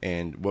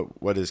 And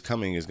what is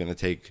coming is going to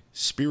take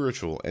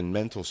spiritual and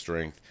mental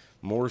strength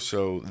more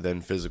so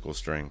than physical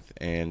strength.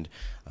 And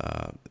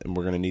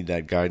we're going to need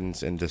that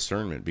guidance and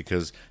discernment,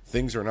 because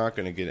things are not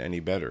going to get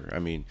any better. I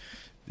mean,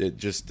 it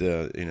just,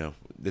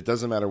 it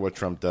doesn't matter what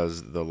Trump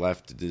does, the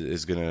left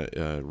is going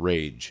to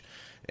rage.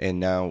 And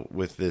now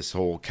with this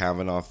whole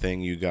Kavanaugh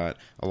thing, you got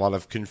a lot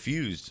of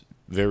confused,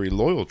 very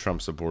loyal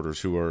Trump supporters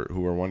who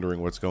are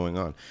wondering what's going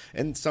on.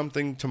 And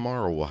something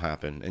tomorrow will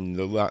happen, and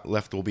the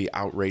left will be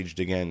outraged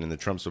again, and the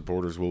Trump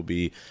supporters will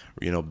be,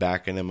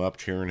 backing him up,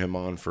 cheering him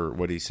on for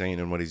what he's saying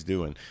and what he's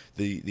doing.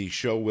 The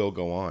show will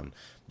go on.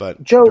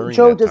 But Joe, does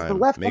the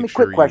left? Let me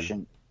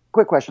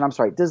quick question. I'm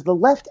sorry. Does the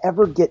left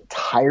ever get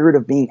tired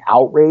of being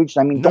outraged?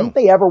 I mean, don't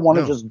they ever want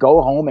to just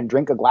go home and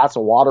drink a glass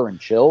of water and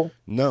chill?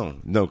 No,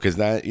 because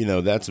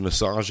that's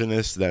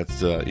misogynist.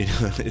 That's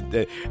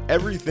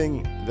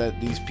everything that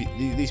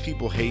these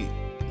people hate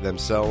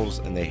themselves,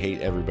 and they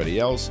hate everybody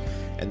else,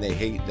 and they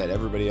hate that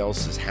everybody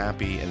else is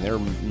happy and they're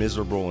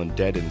miserable and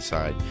dead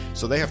inside.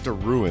 So they have to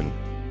ruin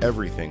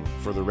everything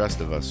for the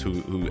rest of us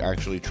who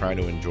actually try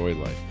to enjoy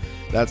life.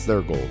 That's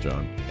their goal,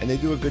 John. And they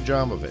do a good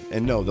job of it.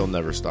 And no, they'll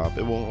never stop.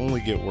 It will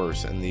only get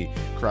worse, and the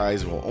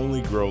cries will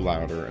only grow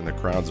louder, and the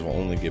crowds will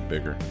only get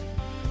bigger.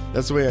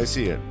 That's the way I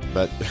see it.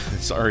 But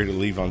sorry to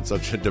leave on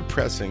such a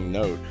depressing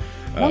note.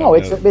 No,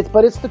 it's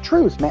the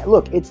truth, man.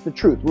 Look, it's the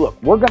truth. Look,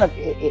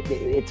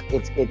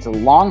 it's a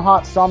long,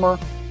 hot summer.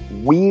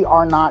 We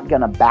are not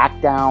gonna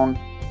back down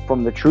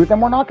from the truth,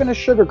 and we're not gonna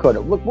sugarcoat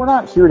it. Look, we're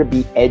not here to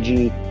be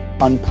edgy,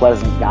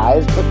 unpleasant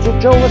guys. But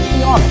Joe, let's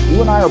be honest.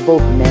 You and I are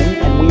both men,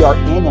 and we are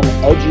in an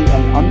edgy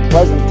and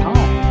unpleasant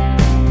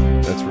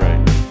time. That's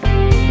right.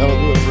 That'll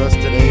do it for us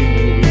today.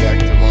 We'll be back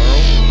tomorrow.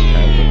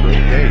 Have a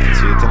great day.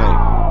 See you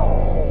tonight.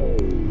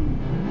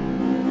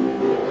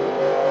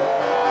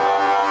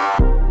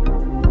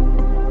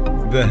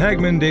 The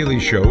Hagman Daily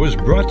Show is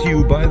brought to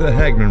you by the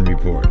Hagman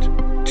Report.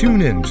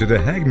 Tune in to the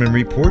Hagman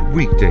Report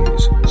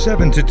weekdays,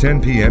 7 to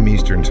 10 p.m.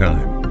 Eastern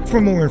Time.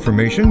 For more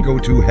information, go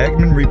to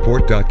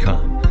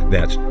HagmanReport.com.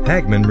 That's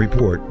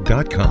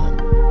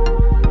HagmanReport.com.